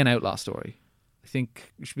not really an outlaw story. I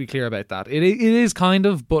think we should be clear about that. It is kind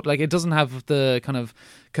of, but like it doesn't have the kind of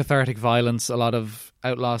cathartic violence a lot of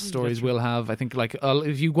outlaw stories will have. I think like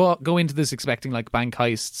if you go into this expecting like bank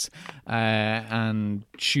heists and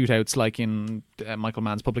shootouts like in Michael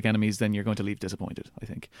Mann's Public Enemies, then you're going to leave disappointed, I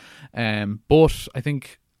think. But I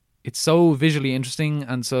think it's so visually interesting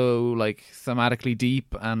and so like thematically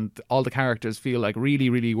deep, and all the characters feel like really,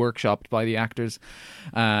 really workshopped by the actors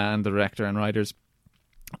and the director and writers,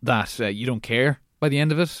 that you don't care by the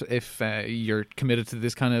end of it if you're committed to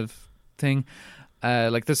this kind of thing.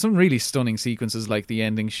 Like there's some really stunning sequences, like the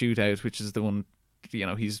ending shootout, which is the one, you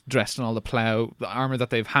know, he's dressed in all the armour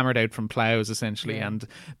that they've hammered out from ploughs essentially, yeah.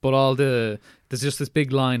 But there's just this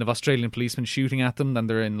big line of Australian policemen shooting at them, and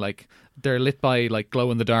they're lit by like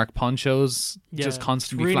glow in the dark ponchos, just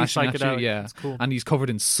constantly really flashing at you. Yeah, cool. And he's covered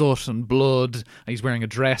in soot and blood, and he's wearing a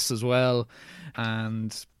dress as well,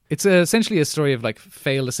 and it's essentially a story of like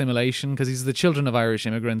failed assimilation, because he's the children of Irish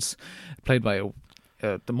immigrants, played by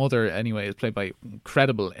the mother anyway is played by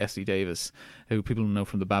incredible Essie Davis, who people know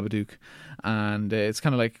from The Babadook, and it's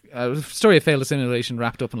kind of like a story of failed assimilation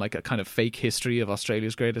wrapped up in like a kind of fake history of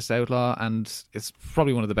Australia's greatest outlaw, and it's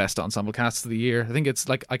probably one of the best ensemble casts of the year. I think it's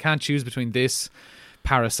like I can't choose between this,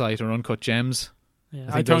 Parasite, or Uncut Gems. Yeah,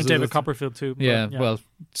 I throw in David Copperfield too. Yeah, well,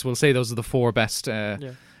 so we'll say those are the four best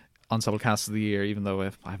ensemble cast of the year, even though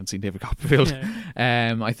I haven't seen David Copperfield.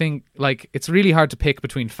 I think like it's really hard to pick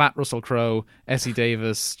between Fat Russell Crowe, Essie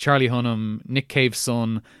Davis, Charlie Hunnam, Nick Cave's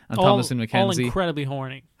son, and Thomasin McKenzie. All incredibly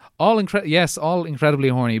horny. All incredibly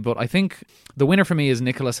horny. But I think the winner for me is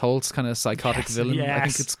Nicholas Holt's kind of psychotic villain. Yes. I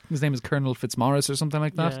think his name is Colonel Fitzmaurice or something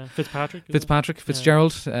like that. Yeah.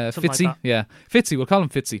 Fitzgerald. Fitzy. Like yeah, Fitzy. We'll call him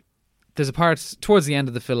Fitzy. There's a part towards the end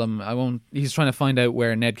of the film, he's trying to find out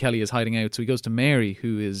where Ned Kelly is hiding out, so he goes to Mary,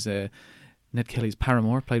 who is Ned Kelly's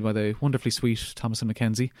paramour, played by the wonderfully sweet Thomasin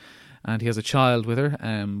McKenzie, and he has a child with her,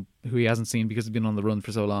 who he hasn't seen because he's been on the run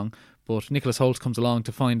for so long. But Nicholas Hoult comes along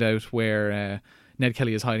to find out where Ned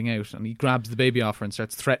Kelly is hiding out, and he grabs the baby off her and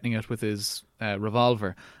starts threatening it with his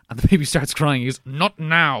revolver, and the baby starts crying. He goes, "Not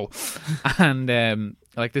now!" And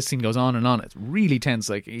like this scene goes on and on. It's really tense.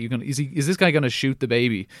 Like, is this guy going to shoot the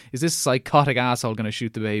baby? Is this psychotic asshole going to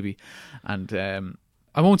shoot the baby? And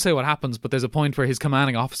I won't say what happens, but there's a point where his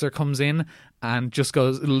commanding officer comes in and just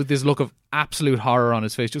goes, this look of absolute horror on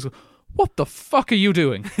his face, just goes, "What the fuck are you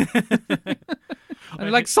doing?" And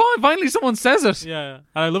like, finally someone says it. Yeah.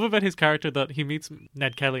 And I love about his character that he meets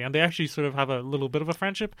Ned Kelly, and they actually sort of have a little bit of a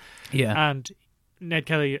friendship. Yeah. And Ned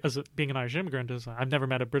Kelly, as being an Irish immigrant, is I've never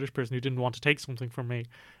met a British person who didn't want to take something from me.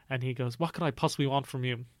 And he goes, "What could I possibly want from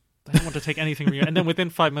you? I don't want to take anything from you." And then within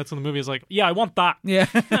 5 minutes of the movie, he's like, "Yeah, I want that." Yeah.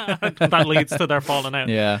 That leads to their falling out.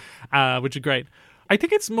 Yeah. Which is great. I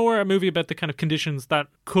think it's more a movie about the kind of conditions that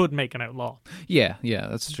could make an outlaw. Yeah,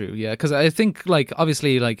 that's true. Yeah, because I think, like,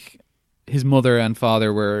 obviously, like, his mother and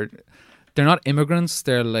father they're not immigrants.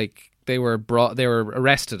 They're like, they were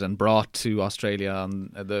arrested and brought to Australia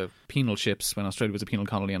on the penal ships when Australia was a penal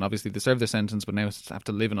colony, and obviously they served their sentence, but now have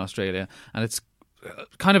to live in Australia. And it's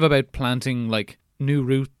kind of about planting like new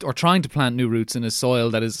root, or trying to plant new roots in a soil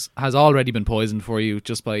that has already been poisoned for you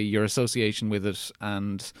just by your association with it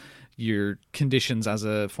and your conditions as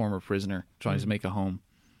a former prisoner trying to make a home.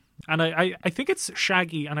 And I think it's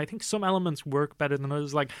shaggy, and I think some elements work better than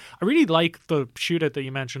others. Like, I really like the shootout that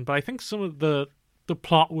you mentioned, but I think some of the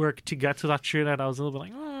plot work to get to that shootout, I was a little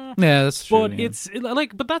bit like, yeah, that's true.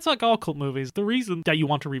 But but that's like all cult movies. The reason that you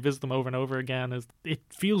want to revisit them over and over again is it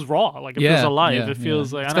feels raw, like it feels alive. It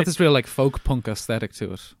feels like it's got this real like folk punk aesthetic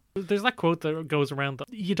to it. There's that quote that goes around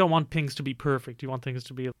that you don't want things to be perfect, you want things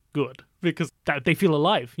to be good because they feel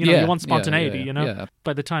alive. You know, you want spontaneity. You know,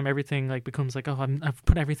 by the time everything like becomes like, I've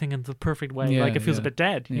put everything in the perfect way, like it feels a bit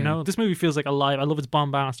dead. You know, this movie feels like alive. I love its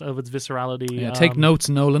bombast, I love its viscerality. Yeah, take notes,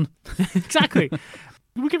 Nolan. Exactly.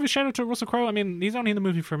 We'll give a shout out to Russell Crowe. I mean, he's only in the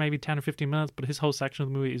movie for maybe 10 or 15 minutes, but his whole section of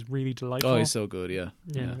the movie is really delightful. Oh, he's so good, yeah.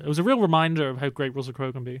 It was a real reminder of how great Russell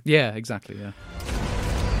Crowe can be. Yeah, exactly, yeah.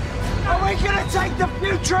 Are we gonna take the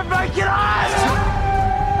future and make it ours?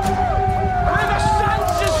 We're the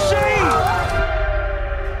sons to see!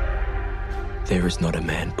 There is not a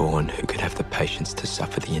man born who could have the patience to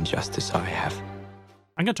suffer the injustice I have.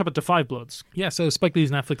 I'm going to talk about The Five Bloods. Yeah, so Spike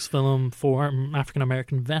Lee's Netflix film for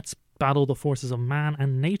African-American vets battle the forces of man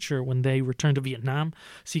and nature when they return to Vietnam,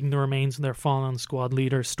 seeking the remains of their fallen squad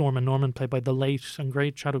leaders, Storm and Norman, played by the late and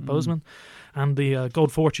great Chadwick Boseman, and the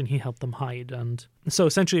gold fortune he helped them hide. And so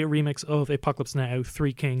essentially a remix of Apocalypse Now,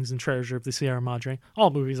 Three Kings, and Treasure of the Sierra Madre.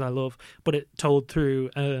 All movies I love, but it told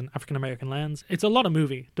through an African-American lens. It's a lot of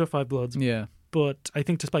movie, The Five Bloods. Yeah. But I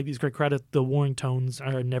think despite these great credit, the warring tones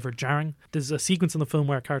are never jarring. There's a sequence in the film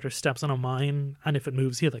where a character steps on a mine, and if it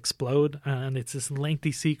moves, he'll explode. And it's this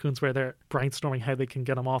lengthy sequence where they're brainstorming how they can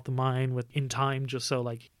get him off the mine in time, just so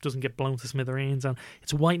like doesn't get blown to smithereens. And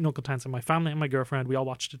it's white knuckle tense. And my family and my girlfriend, we all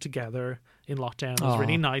watched it together in lockdown. It was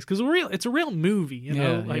really nice because it's a real movie, you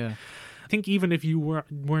know. Yeah. I think even if you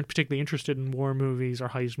weren't particularly interested in war movies or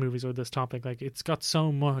heist movies or this topic, like it's got so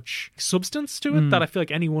much substance to it that I feel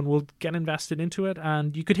like anyone will get invested into it.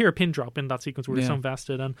 And you could hear a pin drop in that sequence where they're so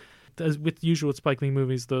invested. And as with usual Spike Lee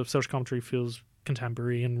movies, the social commentary feels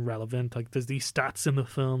contemporary and relevant. Like there's these stats in the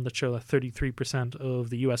film that show that 33%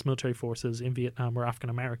 of the US military forces in Vietnam were African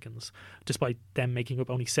Americans, despite them making up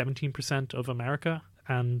only 17% of America.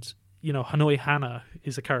 And you know, Hanoi Hannah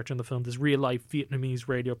is a character in the film, this real-life Vietnamese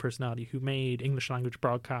radio personality who made English-language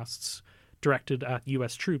broadcasts directed at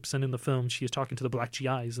US troops. And in the film, she is talking to the black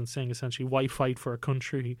GIs and saying essentially, why fight for a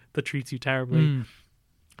country that treats you terribly?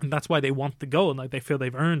 And that's why they want the goal. Like, they feel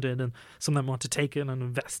they've earned it, and some of them want to take it and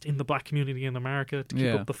invest in the black community in America to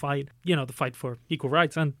keep up the fight, you know, the fight for equal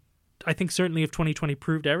rights. And I think certainly if 2020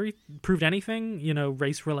 proved anything, you know,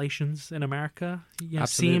 race relations in America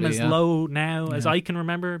seem as low now as I can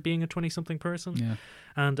remember being a 20-something person. Yeah.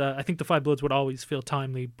 And I think The Five Bloods would always feel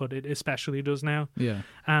timely, but it especially does now. Yeah.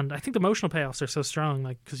 And I think the emotional payoffs are so strong,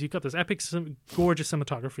 like because you've got this epic, gorgeous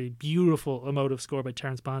cinematography, beautiful emotive score by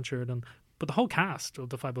Terrence Blanchard, but the whole cast of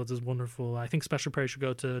The Five Bloods is wonderful. I think special praise should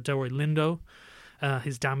go to Delroy Lindo,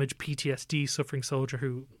 his damaged PTSD suffering soldier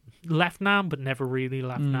who left Nam but never really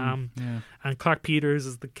left Nam. Yeah. And Clark Peters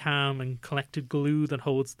is the calm and collected glue that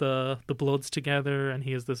holds the Bloods together, and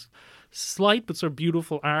he has this slight but sort of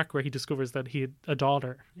beautiful arc where he discovers that he had a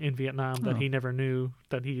daughter in Vietnam that he never knew,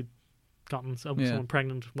 that he had gotten someone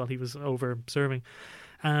pregnant while he was over serving.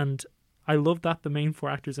 And I love that the main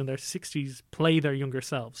four actors in their 60s play their younger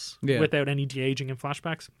selves without any de-aging in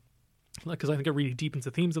flashbacks. Because I think it really deepens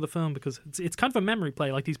the themes of the film, because it's kind of a memory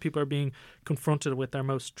play. Like, these people are being confronted with their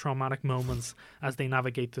most traumatic moments as they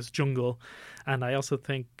navigate this jungle. And I also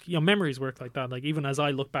think, you know, memories work like that. Like, even as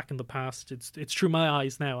I look back in the past, it's through my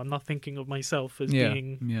eyes now. I'm not thinking of myself as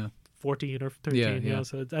being 14 or 13, you know.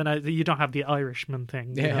 So, and you don't have the Irishman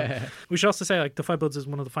thing. You know? We should also say, like, The Five Bloods is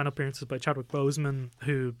one of the final appearances by Chadwick Boseman,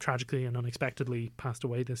 who tragically and unexpectedly passed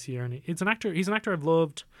away this year. And he's an actor I've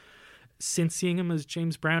loved since seeing him as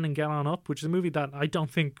James Brown in Get On Up, which is a movie that I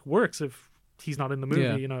don't think works if he's not in the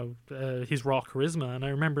movie. You know, his raw charisma. And I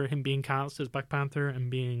remember him being cast as Black Panther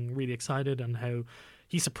and being really excited, and how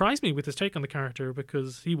he surprised me with his take on the character,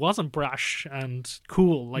 because he wasn't brash and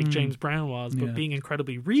cool like James Brown was, but being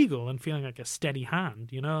incredibly regal and feeling like a steady hand,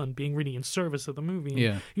 you know, and being really in service of the movie.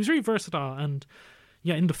 He was really versatile. And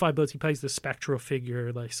in The Five Bloods, he plays this spectral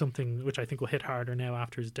figure, like something which I think will hit harder now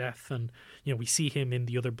after his death. And, you know, we see him in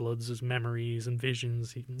the other Bloods as memories and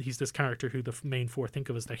visions. He's this character who the main four think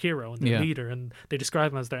of as their hero and their leader, and they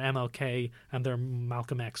describe him as their MLK and their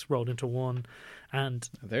Malcolm X rolled into one. And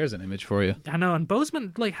there's an image for you. I know, and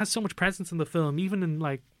Boseman like has so much presence in the film, even in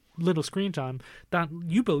like little screen time, that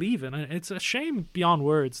you believe in. And it's a shame beyond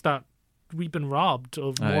words that we've been robbed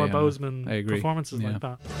of more Boseman performances like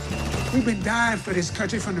that. We've been dying for this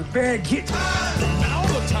country from the very get-go. Now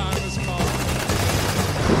the time has come.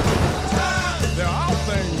 There are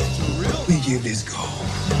things to realize. We give this goal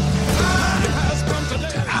to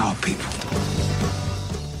our people.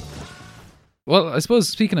 Well, I suppose,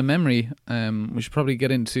 speaking of memory, we should probably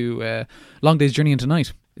get into Long Day's Journey into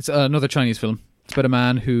Night. It's another Chinese film. It's about a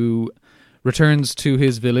man who returns to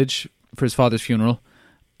his village for his father's funeral.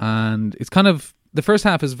 And it's kind of, the first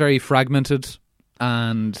half is very fragmented,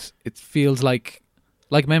 and it feels like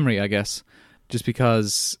memory, I guess, just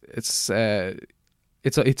because it's him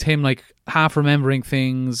like half remembering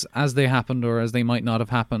things as they happened or as they might not have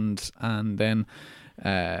happened, and then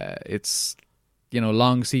it's, you know,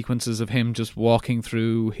 long sequences of him just walking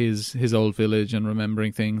through his old village and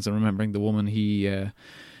remembering things and remembering the woman he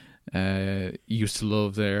used to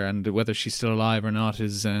love there, and whether she's still alive or not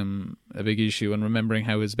is a big issue, and remembering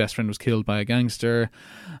how his best friend was killed by a gangster.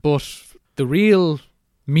 But the real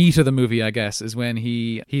meat of the movie, I guess, is when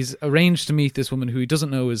he's arranged to meet this woman who he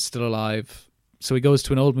doesn't know is still alive. So he goes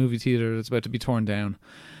to an old movie theater that's about to be torn down.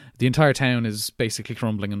 The entire town is basically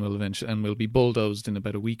crumbling and will be bulldozed in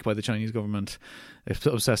about a week by the Chinese government,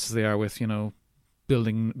 obsessed as they are with,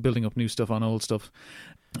 building up new stuff on old stuff.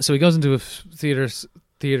 So he goes into a theater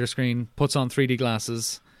screen, puts on 3D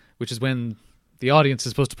glasses, which is when the audience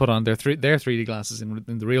is supposed to put on their 3D glasses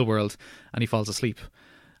in the real world, and he falls asleep.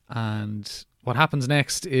 And what happens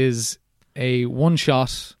next is a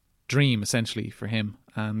one-shot dream, essentially, for him.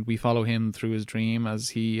 And we follow him through his dream as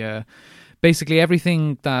he... basically,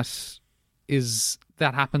 everything that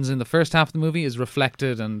happens in the first half of the movie is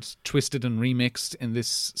reflected and twisted and remixed in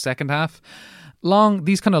this second half.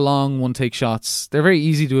 These kind of long one-take shots, they're very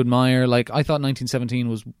easy to admire. Like, I thought 1917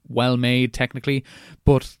 was well made, technically,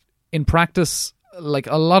 but in practice, like,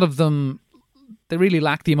 a lot of them, they really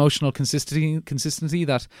lack the emotional consistency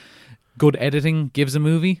that good editing gives a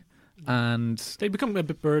movie. And they become a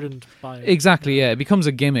bit burdened by it. Exactly, yeah. It becomes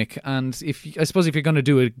a gimmick. And I suppose if you're going to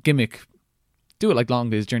do a gimmick, do it like Long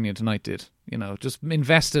Day's Journey into Night did. Just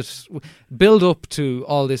invest it, build up to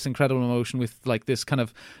all this incredible emotion with like this kind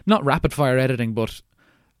of, not rapid fire editing, but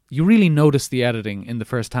you really notice the editing in the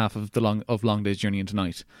first half of Long Day's Journey into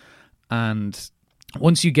Night. And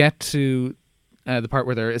once you get to the part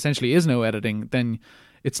where there essentially is no editing, then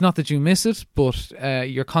it's not that you miss it, but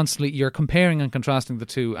you're comparing and contrasting the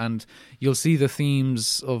two, and you'll see the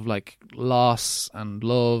themes of like loss and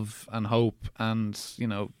love and hope and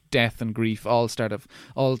death and grief all start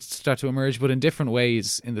to emerge, but in different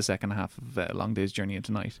ways in the second half of Long Day's Journey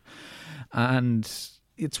into Night. And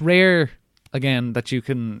it's rare, again, that you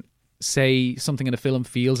can say something in a film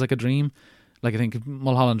feels like a dream. Like, I think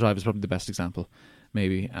Mulholland Drive is probably the best example,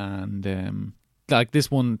 maybe, and like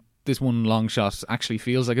this one long shot actually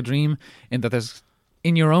feels like a dream, in that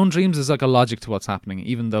in your own dreams there's like a logic to what's happening,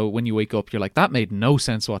 even though when you wake up you're like, that made no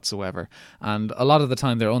sense whatsoever. And a lot of the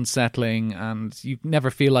time they're unsettling, and you never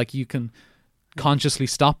feel like you can consciously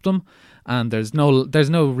stop them, and there's no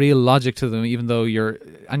real logic to them, even though you're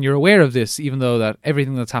aware of this, even though that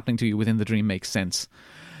everything that's happening to you within the dream makes sense.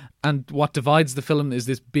 And what divides the film is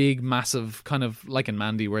this big, massive, kind of like in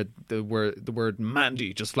Mandy, where the word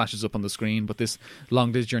Mandy just flashes up on the screen, but this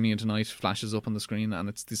Long Day's Journey into Night flashes up on the screen, and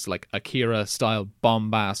it's this like Akira-style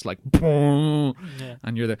bombast, like boom, yeah.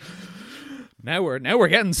 And you're there. Now we're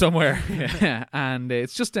getting somewhere, yeah. And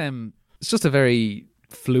it's just a very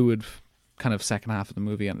fluid kind of second half of the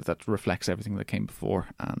movie, and that reflects everything that came before.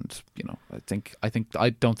 And I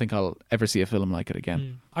don't think I'll ever see a film like it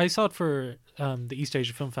again. I saw it for the East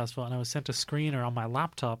Asia Film Festival, and I was sent a screener on my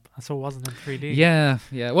laptop, so it wasn't in 3D.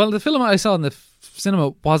 Yeah. Well, the film I saw in the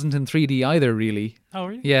cinema wasn't in 3D either, really. Oh,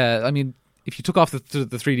 really? Yeah. I mean, if you took off the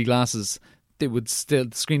 3D glasses, the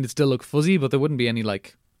screen would still look fuzzy, but there wouldn't be any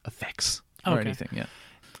like effects or anything. Yeah.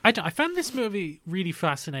 I found this movie really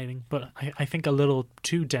fascinating, but I think a little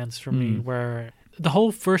too dense for me, where the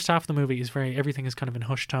whole first half of the movie is everything is kind of in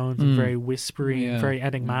hushed tones and very whispery and very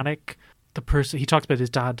enigmatic. The person, he talks about his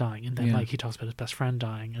dad dying, and then like he talks about his best friend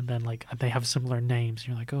dying, and then like they have similar names, and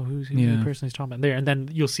you're like, oh, who's the person he's talking about there? And then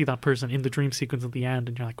you'll see that person in the dream sequence at the end,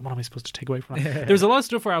 and you're like, what am I supposed to take away from that? There's a lot of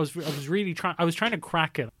stuff where I was really trying to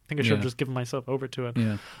crack it. I think I should have just given myself over to it.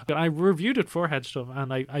 Yeah. But I reviewed it for Head Stuff,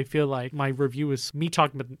 and I feel like my review is me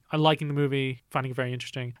talking about liking the movie, finding it very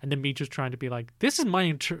interesting, and then me just trying to be like, this is my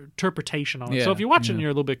interpretation on it. So if you watch it and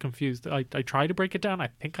you're a little bit confused, I try to break it down. I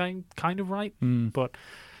think I'm kind of right, but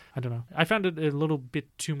I don't know. I found it a little bit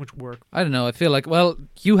too much work. I don't know. I feel like, well,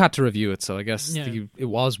 you had to review it, so I guess it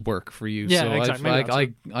was work for you. Yeah, so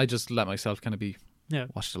exactly. I just let myself kind of be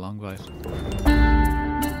watched along by it.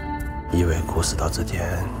 以为故事到这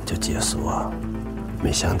点就结束啊，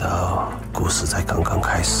没想到故事才刚刚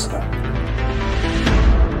开始。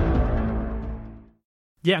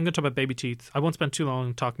 Yeah, I'm going to talk about Baby Teeth. I won't spend too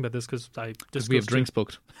long talking about this because we have drinks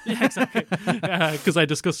booked. Yeah, exactly. Because I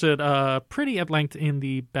discussed it pretty at length in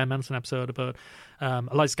the Ben Mendelsohn episode about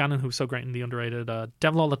Eliza Scanlon, who's so great in the underrated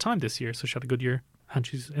Devil All the Time this year. So she had a good year, and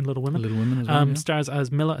she's in Little Women. Little Women as well, Stars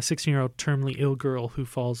as Milla, a 16-year-old terminally ill girl who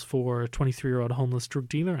falls for a 23-year-old homeless drug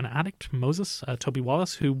dealer and addict, Moses, Toby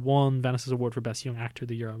Wallace, who won Venice's award for Best Young Actor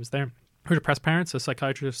the year I was there. Her depressed parents, a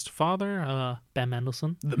psychiatrist father, Ben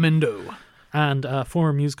Mendelsohn. The Mendo. And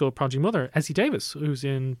former musical prodigy mother, Essie Davis, who's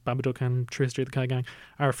in Babadook and True History of the Kai Gang,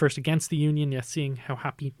 are first against the union, yet seeing how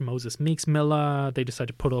happy Moses makes Milla, they decide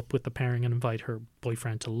to put up with the pairing and invite her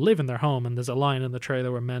boyfriend to live in their home. And there's a line in the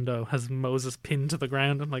trailer where Mendo has Moses pinned to the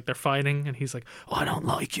ground and like they're fighting, and he's like, I don't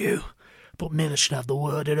like you, but Milla should have the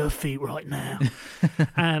word at her feet right now.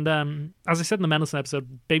 And as I said in the Mendelsohn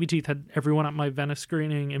episode, Baby Teeth had everyone at my Venice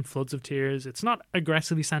screening in floods of tears. It's not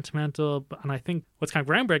aggressively sentimental, and I think what's kind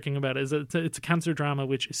of groundbreaking about it is that it's a cancer drama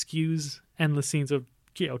which eschews endless scenes of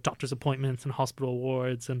doctor's appointments and hospital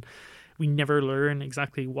wards, and we never learn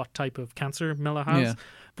exactly what type of cancer Miller has. Yeah.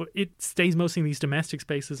 But it stays mostly in these domestic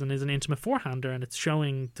spaces and is an intimate forehander, and it's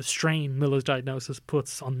showing the strain Miller's diagnosis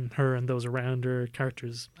puts on her and those around her.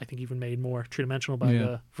 Characters, I think, even made more three-dimensional by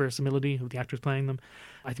the verisimilitude of the actors playing them.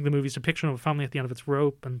 I think the movie's depiction of a family at the end of its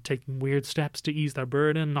rope and taking weird steps to ease their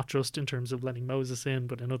burden, not just in terms of letting Moses in,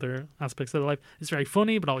 but in other aspects of their life. It's very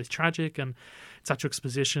funny, but always tragic, and it's that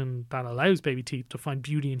juxtaposition that allows Baby Teeth to find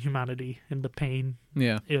beauty and humanity in the pain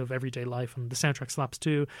of everyday life, and the soundtrack slaps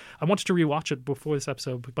too. I wanted to rewatch it before this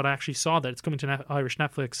episode, but I actually saw that it's coming to Irish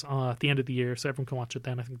Netflix at the end of the year, so everyone can watch it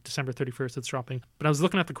then. I think December 31st it's dropping. But I was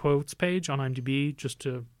looking at the quotes page on IMDb just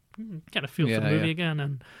to get a feel for the movie again,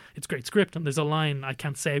 and it's a great script, and there's a line I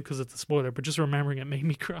can't say because it's a spoiler, but just remembering it made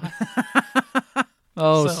me cry.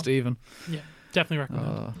 Stephen. Yeah, definitely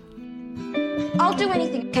recommend. I'll do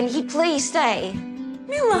anything. Can he please stay?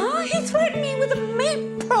 Miller, he threatened me with a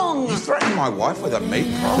meat prong. You threatened my wife with a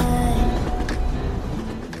meat prong?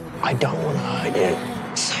 I don't want to hurt you.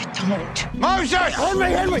 So don't. Moses!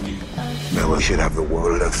 Henry! Miller should have the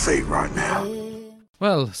world at feet right now.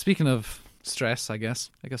 Well, speaking of stress, I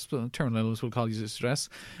guess terminal illness will call you stress.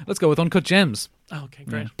 Let's go with Uncut Gems. Oh, okay,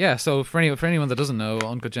 great. Yeah, so for anyone that doesn't know,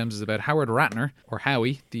 Uncut Gems is about Howard Ratner, or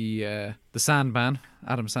Howie, the Sandman,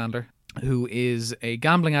 Adam Sandler, who is a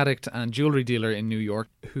gambling addict and jewelry dealer in New York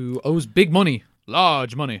who owes big money,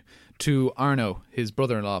 large money, to Arno, his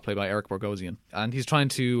brother-in-law, played by Eric Bogosian. And he's trying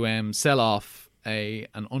to sell off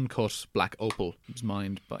an uncut black opal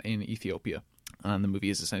mined in Ethiopia. And the movie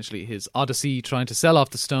is essentially his odyssey trying to sell off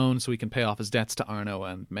the stone so he can pay off his debts to Arno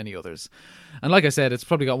and many others. And like I said, it's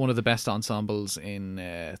probably got one of the best ensembles in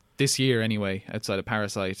this year anyway, outside of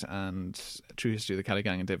Parasite and True History of the Kelly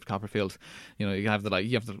Gang and David Copperfield. You know, you have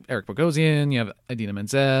the Eric Bogosian, you have Idina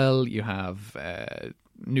Menzel, you have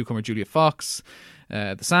newcomer Julia Fox,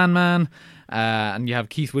 the Sandman, and you have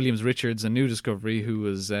Keith Williams Richards, a new discovery, who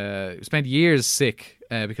was spent years sick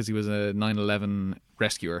because he was a 9/11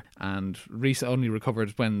 rescuer and only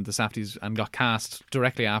recovered when the Safdies, and got cast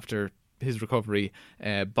directly after his recovery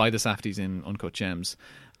by the Safdies in Uncut Gems.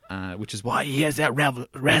 Which is why he has that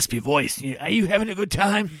raspy voice. Are you having a good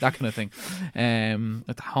time? That kind of thing.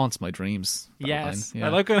 It haunts my dreams. Yes. Yeah. I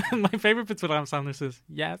like my favourite bits with Adam Sandler is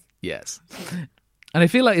yes. Yes. And I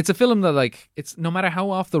feel like it's a film that, like, it's no matter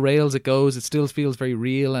how off the rails it goes, it still feels very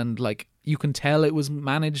real, and like you can tell it was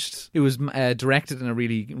managed. It was directed in a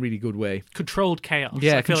really, really good way. Controlled chaos.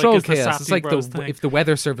 Yeah, controlled chaos. It's like if the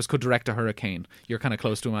weather service could direct a hurricane, you're kind of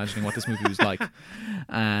close to imagining what this movie was like.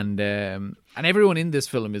 And everyone in this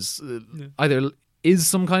film is either is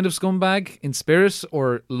some kind of scumbag in spirit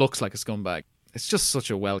or looks like a scumbag. It's just such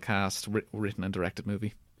a well cast, written and directed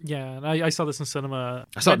movie. Yeah, and I saw this in cinema.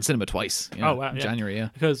 I saw it in cinema twice. Oh, wow. In January, yeah.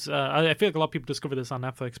 Because I feel like a lot of people discovered this on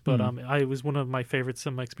Netflix, but it was one of my favourite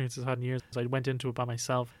cinema experiences I've had in years. I went into it by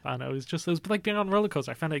myself, and it was like being on a roller coaster.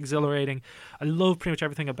 I found it exhilarating. I love pretty much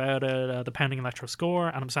everything about it. The pounding electro score,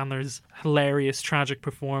 Adam Sandler's hilarious, tragic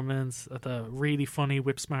performance, the really funny,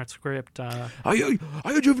 whip-smart script. I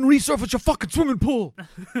heard you haven't resurfaced your fucking swimming pool.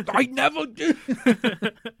 I never did.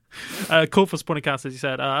 Cool for Sportingcast, as you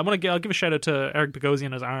said. I'll give a shout out to Eric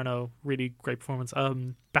Bogosian as Arno. Really great performance.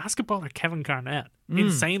 Basketballer Kevin Garnett,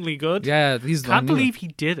 insanely good. Yeah, can't believe he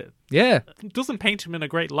did it. Yeah, it doesn't paint him in a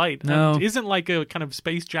great light. No, and isn't like a kind of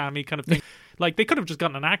Space Jam-y kind of thing. Like they could have just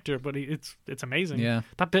gotten an actor, but it's amazing. Yeah,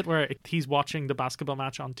 that bit where he's watching the basketball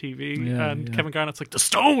match on TV, and Kevin Garnett's like, the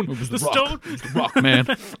stone, the stone, the rock, man.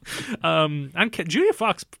 And Julia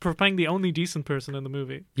Fox for playing the only decent person in the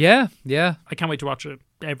movie. Yeah. I can't wait to watch it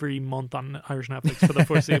every month on Irish Netflix for the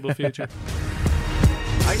foreseeable future.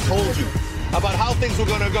 I told you about how things were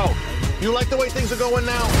going to go. You like the way things are going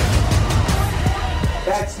now?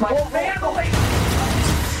 That's my family!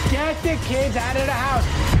 Get the kids out of the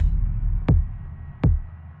house!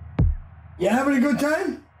 You having a good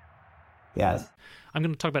time? Yes. I'm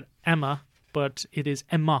going to talk about Emma, but it is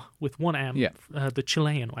Emma with one M, the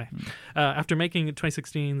Chilean way. After making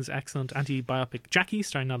 2016's excellent anti-biopic Jackie,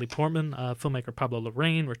 starring Natalie Portman, filmmaker Pablo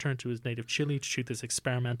Larraín returned to his native Chile to shoot this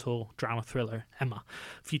experimental drama thriller, Emma,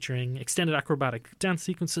 featuring extended acrobatic dance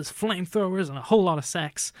sequences, flamethrowers, and a whole lot of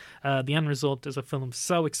sex. The end result is a film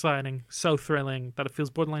so exciting, so thrilling, that it feels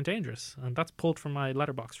borderline dangerous. And that's pulled from my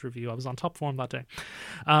Letterboxd review. I was on top form that day.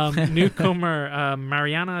 Newcomer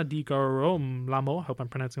Mariana Di Girolamo, hope I'm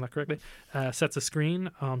pronouncing that correctly, sets a screen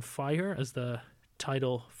on fire as the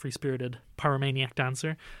title free-spirited pyromaniac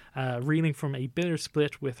dancer, reeling from a bitter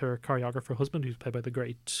split with her choreographer husband, who's played by the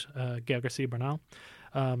great Gael Garcia Bernal.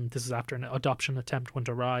 This is after an adoption attempt went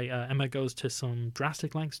awry. Emma goes to some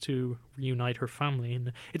drastic lengths to reunite her family.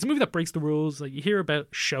 And it's a movie that breaks the rules. Like, you hear about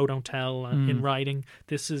show, don't tell in writing.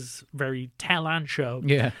 This is very tell and show.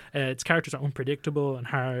 Yeah. Its characters are unpredictable and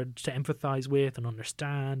hard to empathize with and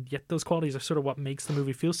understand. Yet those qualities are sort of what makes the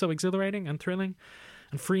movie feel so exhilarating and thrilling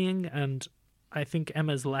and freeing. And I think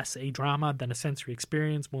Emma's less a drama than a sensory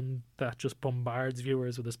experience, one that just bombards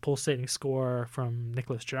viewers with this pulsating score from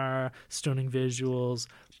Nicholas Jarre, stunning visuals,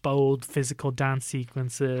 bold physical dance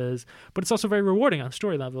sequences. But it's also very rewarding on a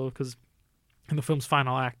story level, because in the film's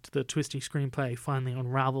final act, the twisty screenplay finally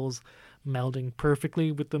unravels, melding perfectly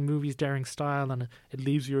with the movie's daring style, and it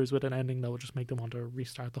leaves viewers with an ending that will just make them want to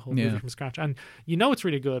restart the whole movie from scratch. And you know it's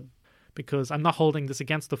really good, because I'm not holding this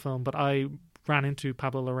against the film, but I ran into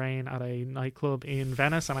Pablo Larraín at a nightclub in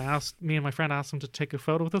Venice, and me and my friend asked him to take a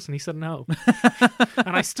photo with us, and he said no.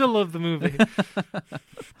 And I still love the movie.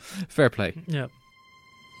 Fair play. Yeah.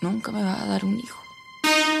 Nunca me va a dar un hijo.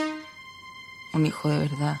 Un hijo de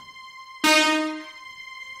verdad.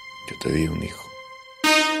 Yo te di un hijo.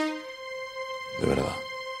 De verdad.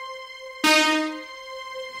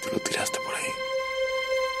 Tú lo tiraste por ahí.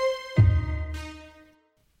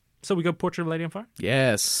 So we go Portrait of a Lady on Fire?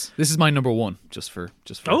 Yes. This is my number one, just for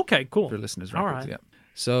okay, cool. For listeners' All records. right. Yeah.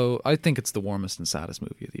 So I think it's the warmest and saddest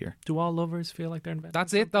movie of the year. Do all lovers feel like they're inventing?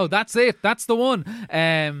 That's it, though. That's it. That's the one.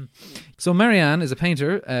 So Marianne is a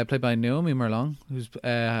painter, played by Naomi Merlong, who's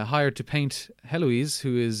hired to paint Heloise,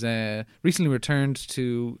 who is recently returned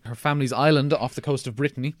to her family's island off the coast of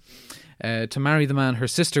Brittany to marry the man her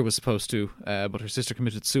sister was supposed to, but her sister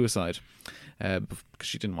committed suicide because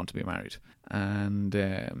she didn't want to be married. And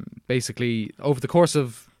basically, over the course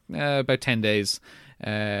of about 10 days,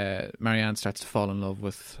 Marianne starts to fall in love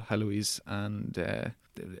with Heloise, and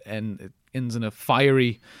it ends in a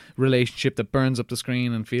fiery relationship that burns up the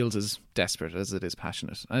screen and feels as desperate as it is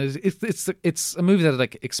passionate. And it's a movie that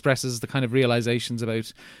like expresses the kind of realizations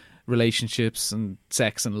about relationships and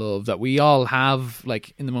sex and love that we all have,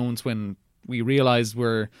 like in the moments when we realize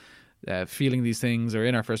we're feeling these things, or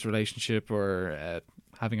in our first relationship, or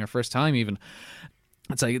having our first time even.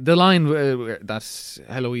 It's like the line that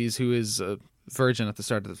Heloise, who is a virgin at the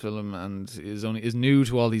start of the film and is new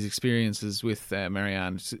to all these experiences with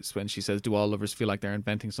Marianne, when she says, "Do all lovers feel like they're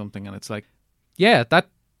inventing something?" And it's like, yeah, that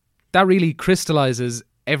really crystallizes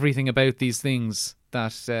everything about these things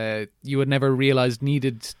that you had never realized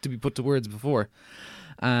needed to be put to words before.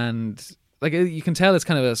 And like, you can tell it's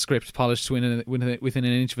kind of a script polished within an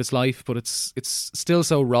inch of its life, but it's still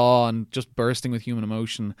so raw and just bursting with human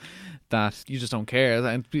emotion that you just don't care.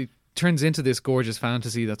 And it turns into this gorgeous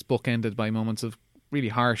fantasy that's bookended by moments of really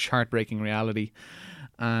harsh, heartbreaking reality.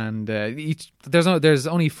 And there's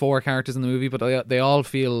only 4 characters in the movie, but they all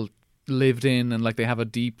feel lived in, and like they have a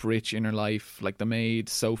deep, rich inner life. Like the maid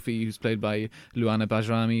Sophie, who's played by Luana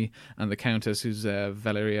Bajrami, and the countess, who's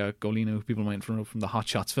Valeria Golino, who people might know from the Hot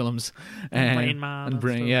Shots films, Rain Man,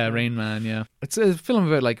 Rain Man. Yeah, it's a film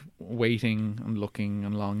about like waiting and looking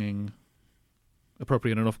and longing.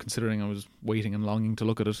 Appropriate enough, considering I was waiting and longing to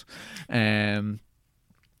look at it. And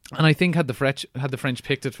I think had the French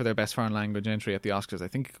picked it for their best foreign language entry at the Oscars, I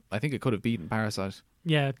think it could have beaten Parasite.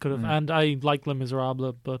 Yeah, it could have. And I like Les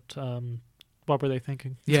Miserables, but what were they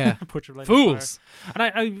thinking? Yeah. Fools. And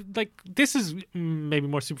I like, this is maybe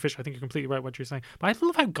more superficial. I think you're completely right what you're saying. But I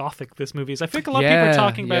love how gothic this movie is. I think a lot of people are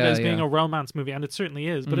talking about it as being a romance movie, and it certainly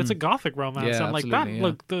is, but it's a gothic romance. Yeah, and like that,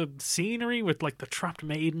 look, the scenery with like the trapped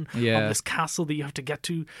maiden of this castle that you have to get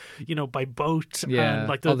to, by boat. Yeah. And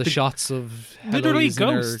like all the shots of literally Heloise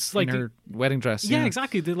ghosts, in her wedding dress. Yeah,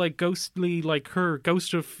 exactly. The like ghostly, like her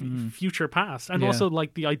ghost of future past. And also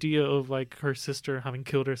like the idea of like her sister having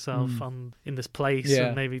killed herself in this place,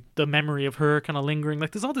 and maybe the memory of her kind of lingering.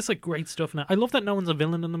 Like there's all this like great stuff now. I love that no one's a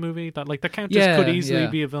villain in the movie, that like the countess could easily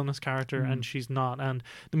be a villainous character and she's not. And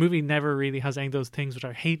the movie never really has any of those things which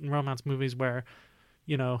I hate in romance movies where,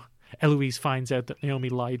 Eloise finds out that Naomi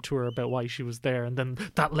lied to her about why she was there, and then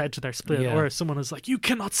that led to their split. Or someone is like, you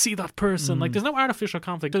cannot see that person. Like there's no artificial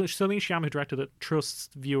conflict. Celine Sciamma, who directed it, trusts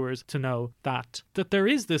viewers to know that there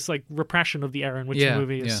is this like repression of the era in which the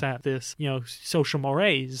movie is set, this social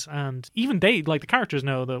mores, and even they, like the characters,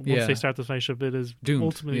 know that once they start this relationship, it is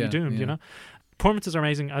ultimately doomed. Performances are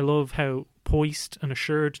amazing. I love how poised and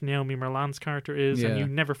assured Naomi Merlan's character is, and Yeah. you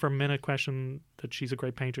never for a minute question that she's a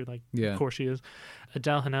great painter. Like, of course she is.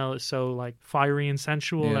 Adele Haenel is so like fiery and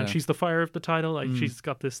sensual, and she's the fire of the title. Like she's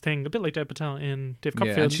got this thing, a bit like Dev Patel in Dave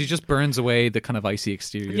Copperfield. Yeah, and she just burns away the kind of icy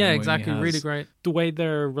exterior. Yeah, Naomi exactly. has. Really great. The way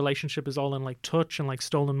their relationship is all in like touch and like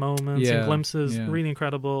stolen moments and glimpses. Yeah. Really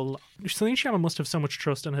incredible. Celine Sciamma must have so much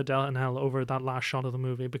trust in Adele Haenel over that last shot of the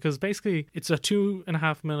movie, because basically it's a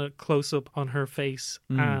 2.5 minute close up on her face,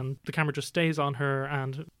 and the camera just stays on her,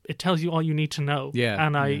 and it tells you all you need to know. Yeah,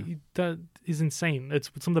 and that is insane. It's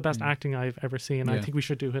some of the best acting I've ever seen. I think we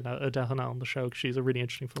should do Adele Haenel on the show because she's a really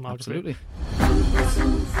interesting filmography. Absolutely.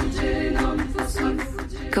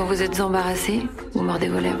 Quand vous êtes embarrassé, vous mordez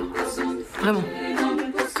vos lèvres. Vraiment.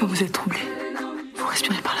 Quand vous êtes troublé, vous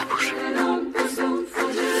respirez par la bouche.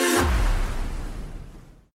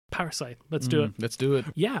 Parasite. Let's do it. Let's do it.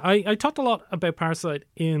 Yeah, I talked a lot about Parasite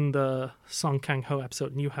in the Song Kang-ho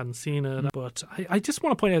episode, and you hadn't seen it, but I just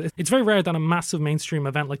want to point out, it's very rare that a massive mainstream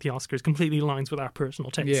event like the Oscars completely aligns with our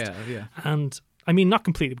personal taste. Yeah. And I mean, not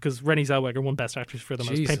completely, because Renée Zellweger won Best Actress for the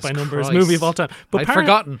most Jesus paint-by-numbers Christ. movie of all time. But I'd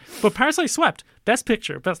forgotten. But Parasite swept Best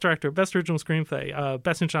Picture, Best Director, Best Original Screenplay,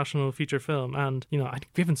 Best International Feature Film, and, you know,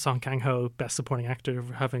 I've given Song Kang-ho Best Supporting Actor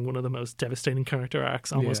for having one of the most devastating character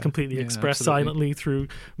arcs, almost completely expressed silently through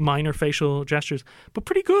minor facial gestures, but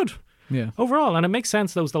pretty good. Yeah. Overall, and it makes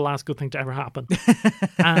sense that was the last good thing to ever happen.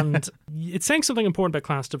 And it's saying something important about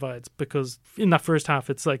class divides, because in that first half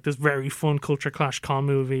it's like this very fun culture clash con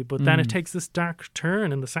movie, but then it takes this dark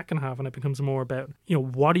turn in the second half, and it becomes more about, you know,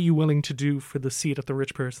 what are you willing to do for the seat at the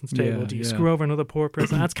rich person's table? Do you screw over another poor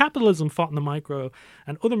person? And it's capitalism fought in the micro,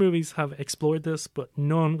 and other movies have explored this, but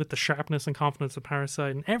none with the sharpness and confidence of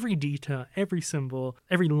Parasite. And every detail, every symbol,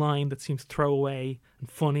 every line that seems throwaway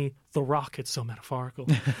and funny, The Rock, it's so metaphorical,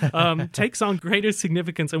 takes on greater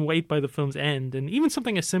significance and weight by the film's end. And even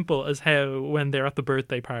something as simple as how when they're at the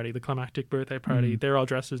birthday party, the climactic birthday party, they're all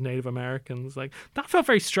dressed as Native Americans. Like, that felt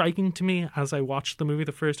very striking to me as I watched the movie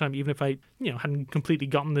the first time, even if I, you know, hadn't completely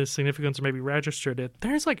gotten the significance or maybe registered it.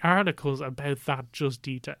 There's like articles about that just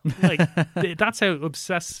detail. Like, that's how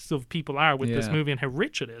obsessive people are with this movie and how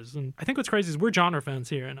rich it is. And I think what's crazy is we're genre fans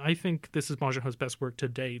here, and I think this is Bong Joon-ho's best work to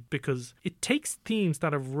date, because it takes themes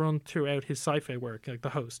that have run throughout his sci-fi work, like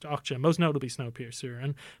The Host, Okja, most notably Snowpiercer,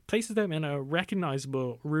 and places them in a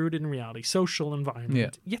recognizable, rooted in reality, social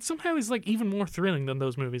environment. Yet somehow is like even more thrilling than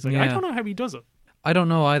those movies. Like, I don't know how he does it. I don't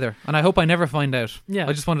know either, and I hope I never find out. Yeah.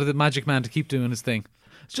 I just wanted the Magic Man to keep doing his thing.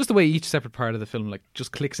 It's just the way each separate part of the film like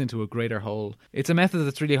just clicks into a greater whole. It's a method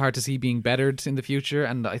that's really hard to see being bettered in the future,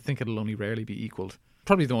 and I think it'll only rarely be equaled.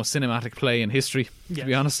 Probably the most cinematic play in history, to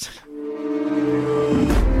be honest.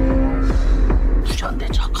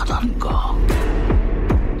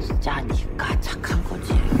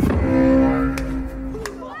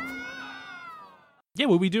 Yeah,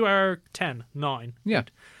 well, we do our 10, 9. Yeah.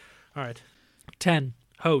 All right. 10,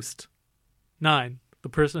 Host. 9, The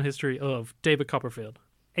Personal History of David Copperfield.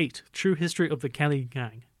 8, True History of the Kelly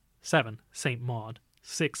Gang. 7, Saint Maud.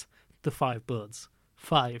 6, The Five Bloods.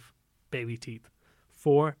 5, Baby Teeth.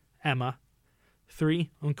 4, Emma.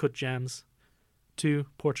 3, Uncut Gems. 2,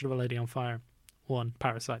 Portrait of a Lady on Fire. 1,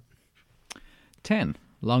 Parasite. 10,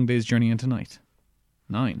 Long Day's Journey into Night.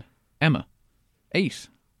 9, Emma. 8,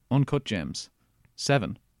 Uncut Gems.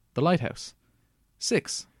 7, The Lighthouse.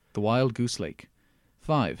 6, The Wild Goose Lake.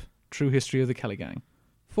 5, True History of the Kelly Gang.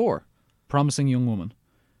 4, Promising Young Woman.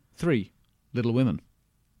 3, Little Women.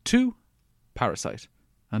 2, Parasite.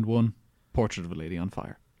 And 1, Portrait of a Lady on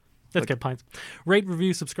Fire. Let's get pints. Rate,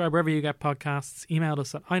 review, subscribe wherever you get podcasts. Email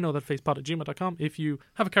us at iknowthatfacepod@gmail.com if you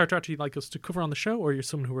have a character actor you'd like us to cover on the show, or you're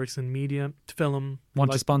someone who works in media, film.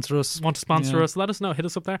 Want to sponsor us. Let us know. Hit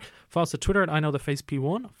us up there. Follow us at Twitter at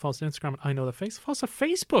iknowthatfacepod. Follow us at Instagram at iknowthatface. Follow us at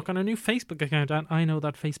Facebook on our new Facebook account at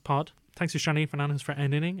iknowthatfacepod. Thanks to Shani Fernandez for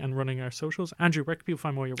editing and running our socials. Andrew, where can people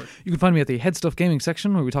find more of your work? You can find me at the Head Stuff Gaming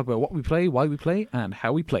section, where we talk about what we play, why we play, and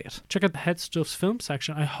how we play it. Check out the Head Stuff's film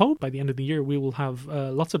section. I hope by the end of the year we will have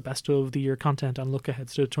lots of best of the year content and look ahead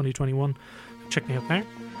to 2021. Check me out there.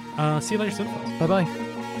 See you later soon, folks. Bye-bye.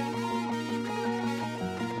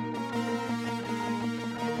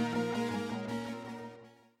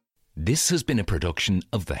 This has been a production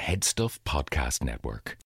of the Head Stuff Podcast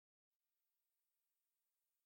Network.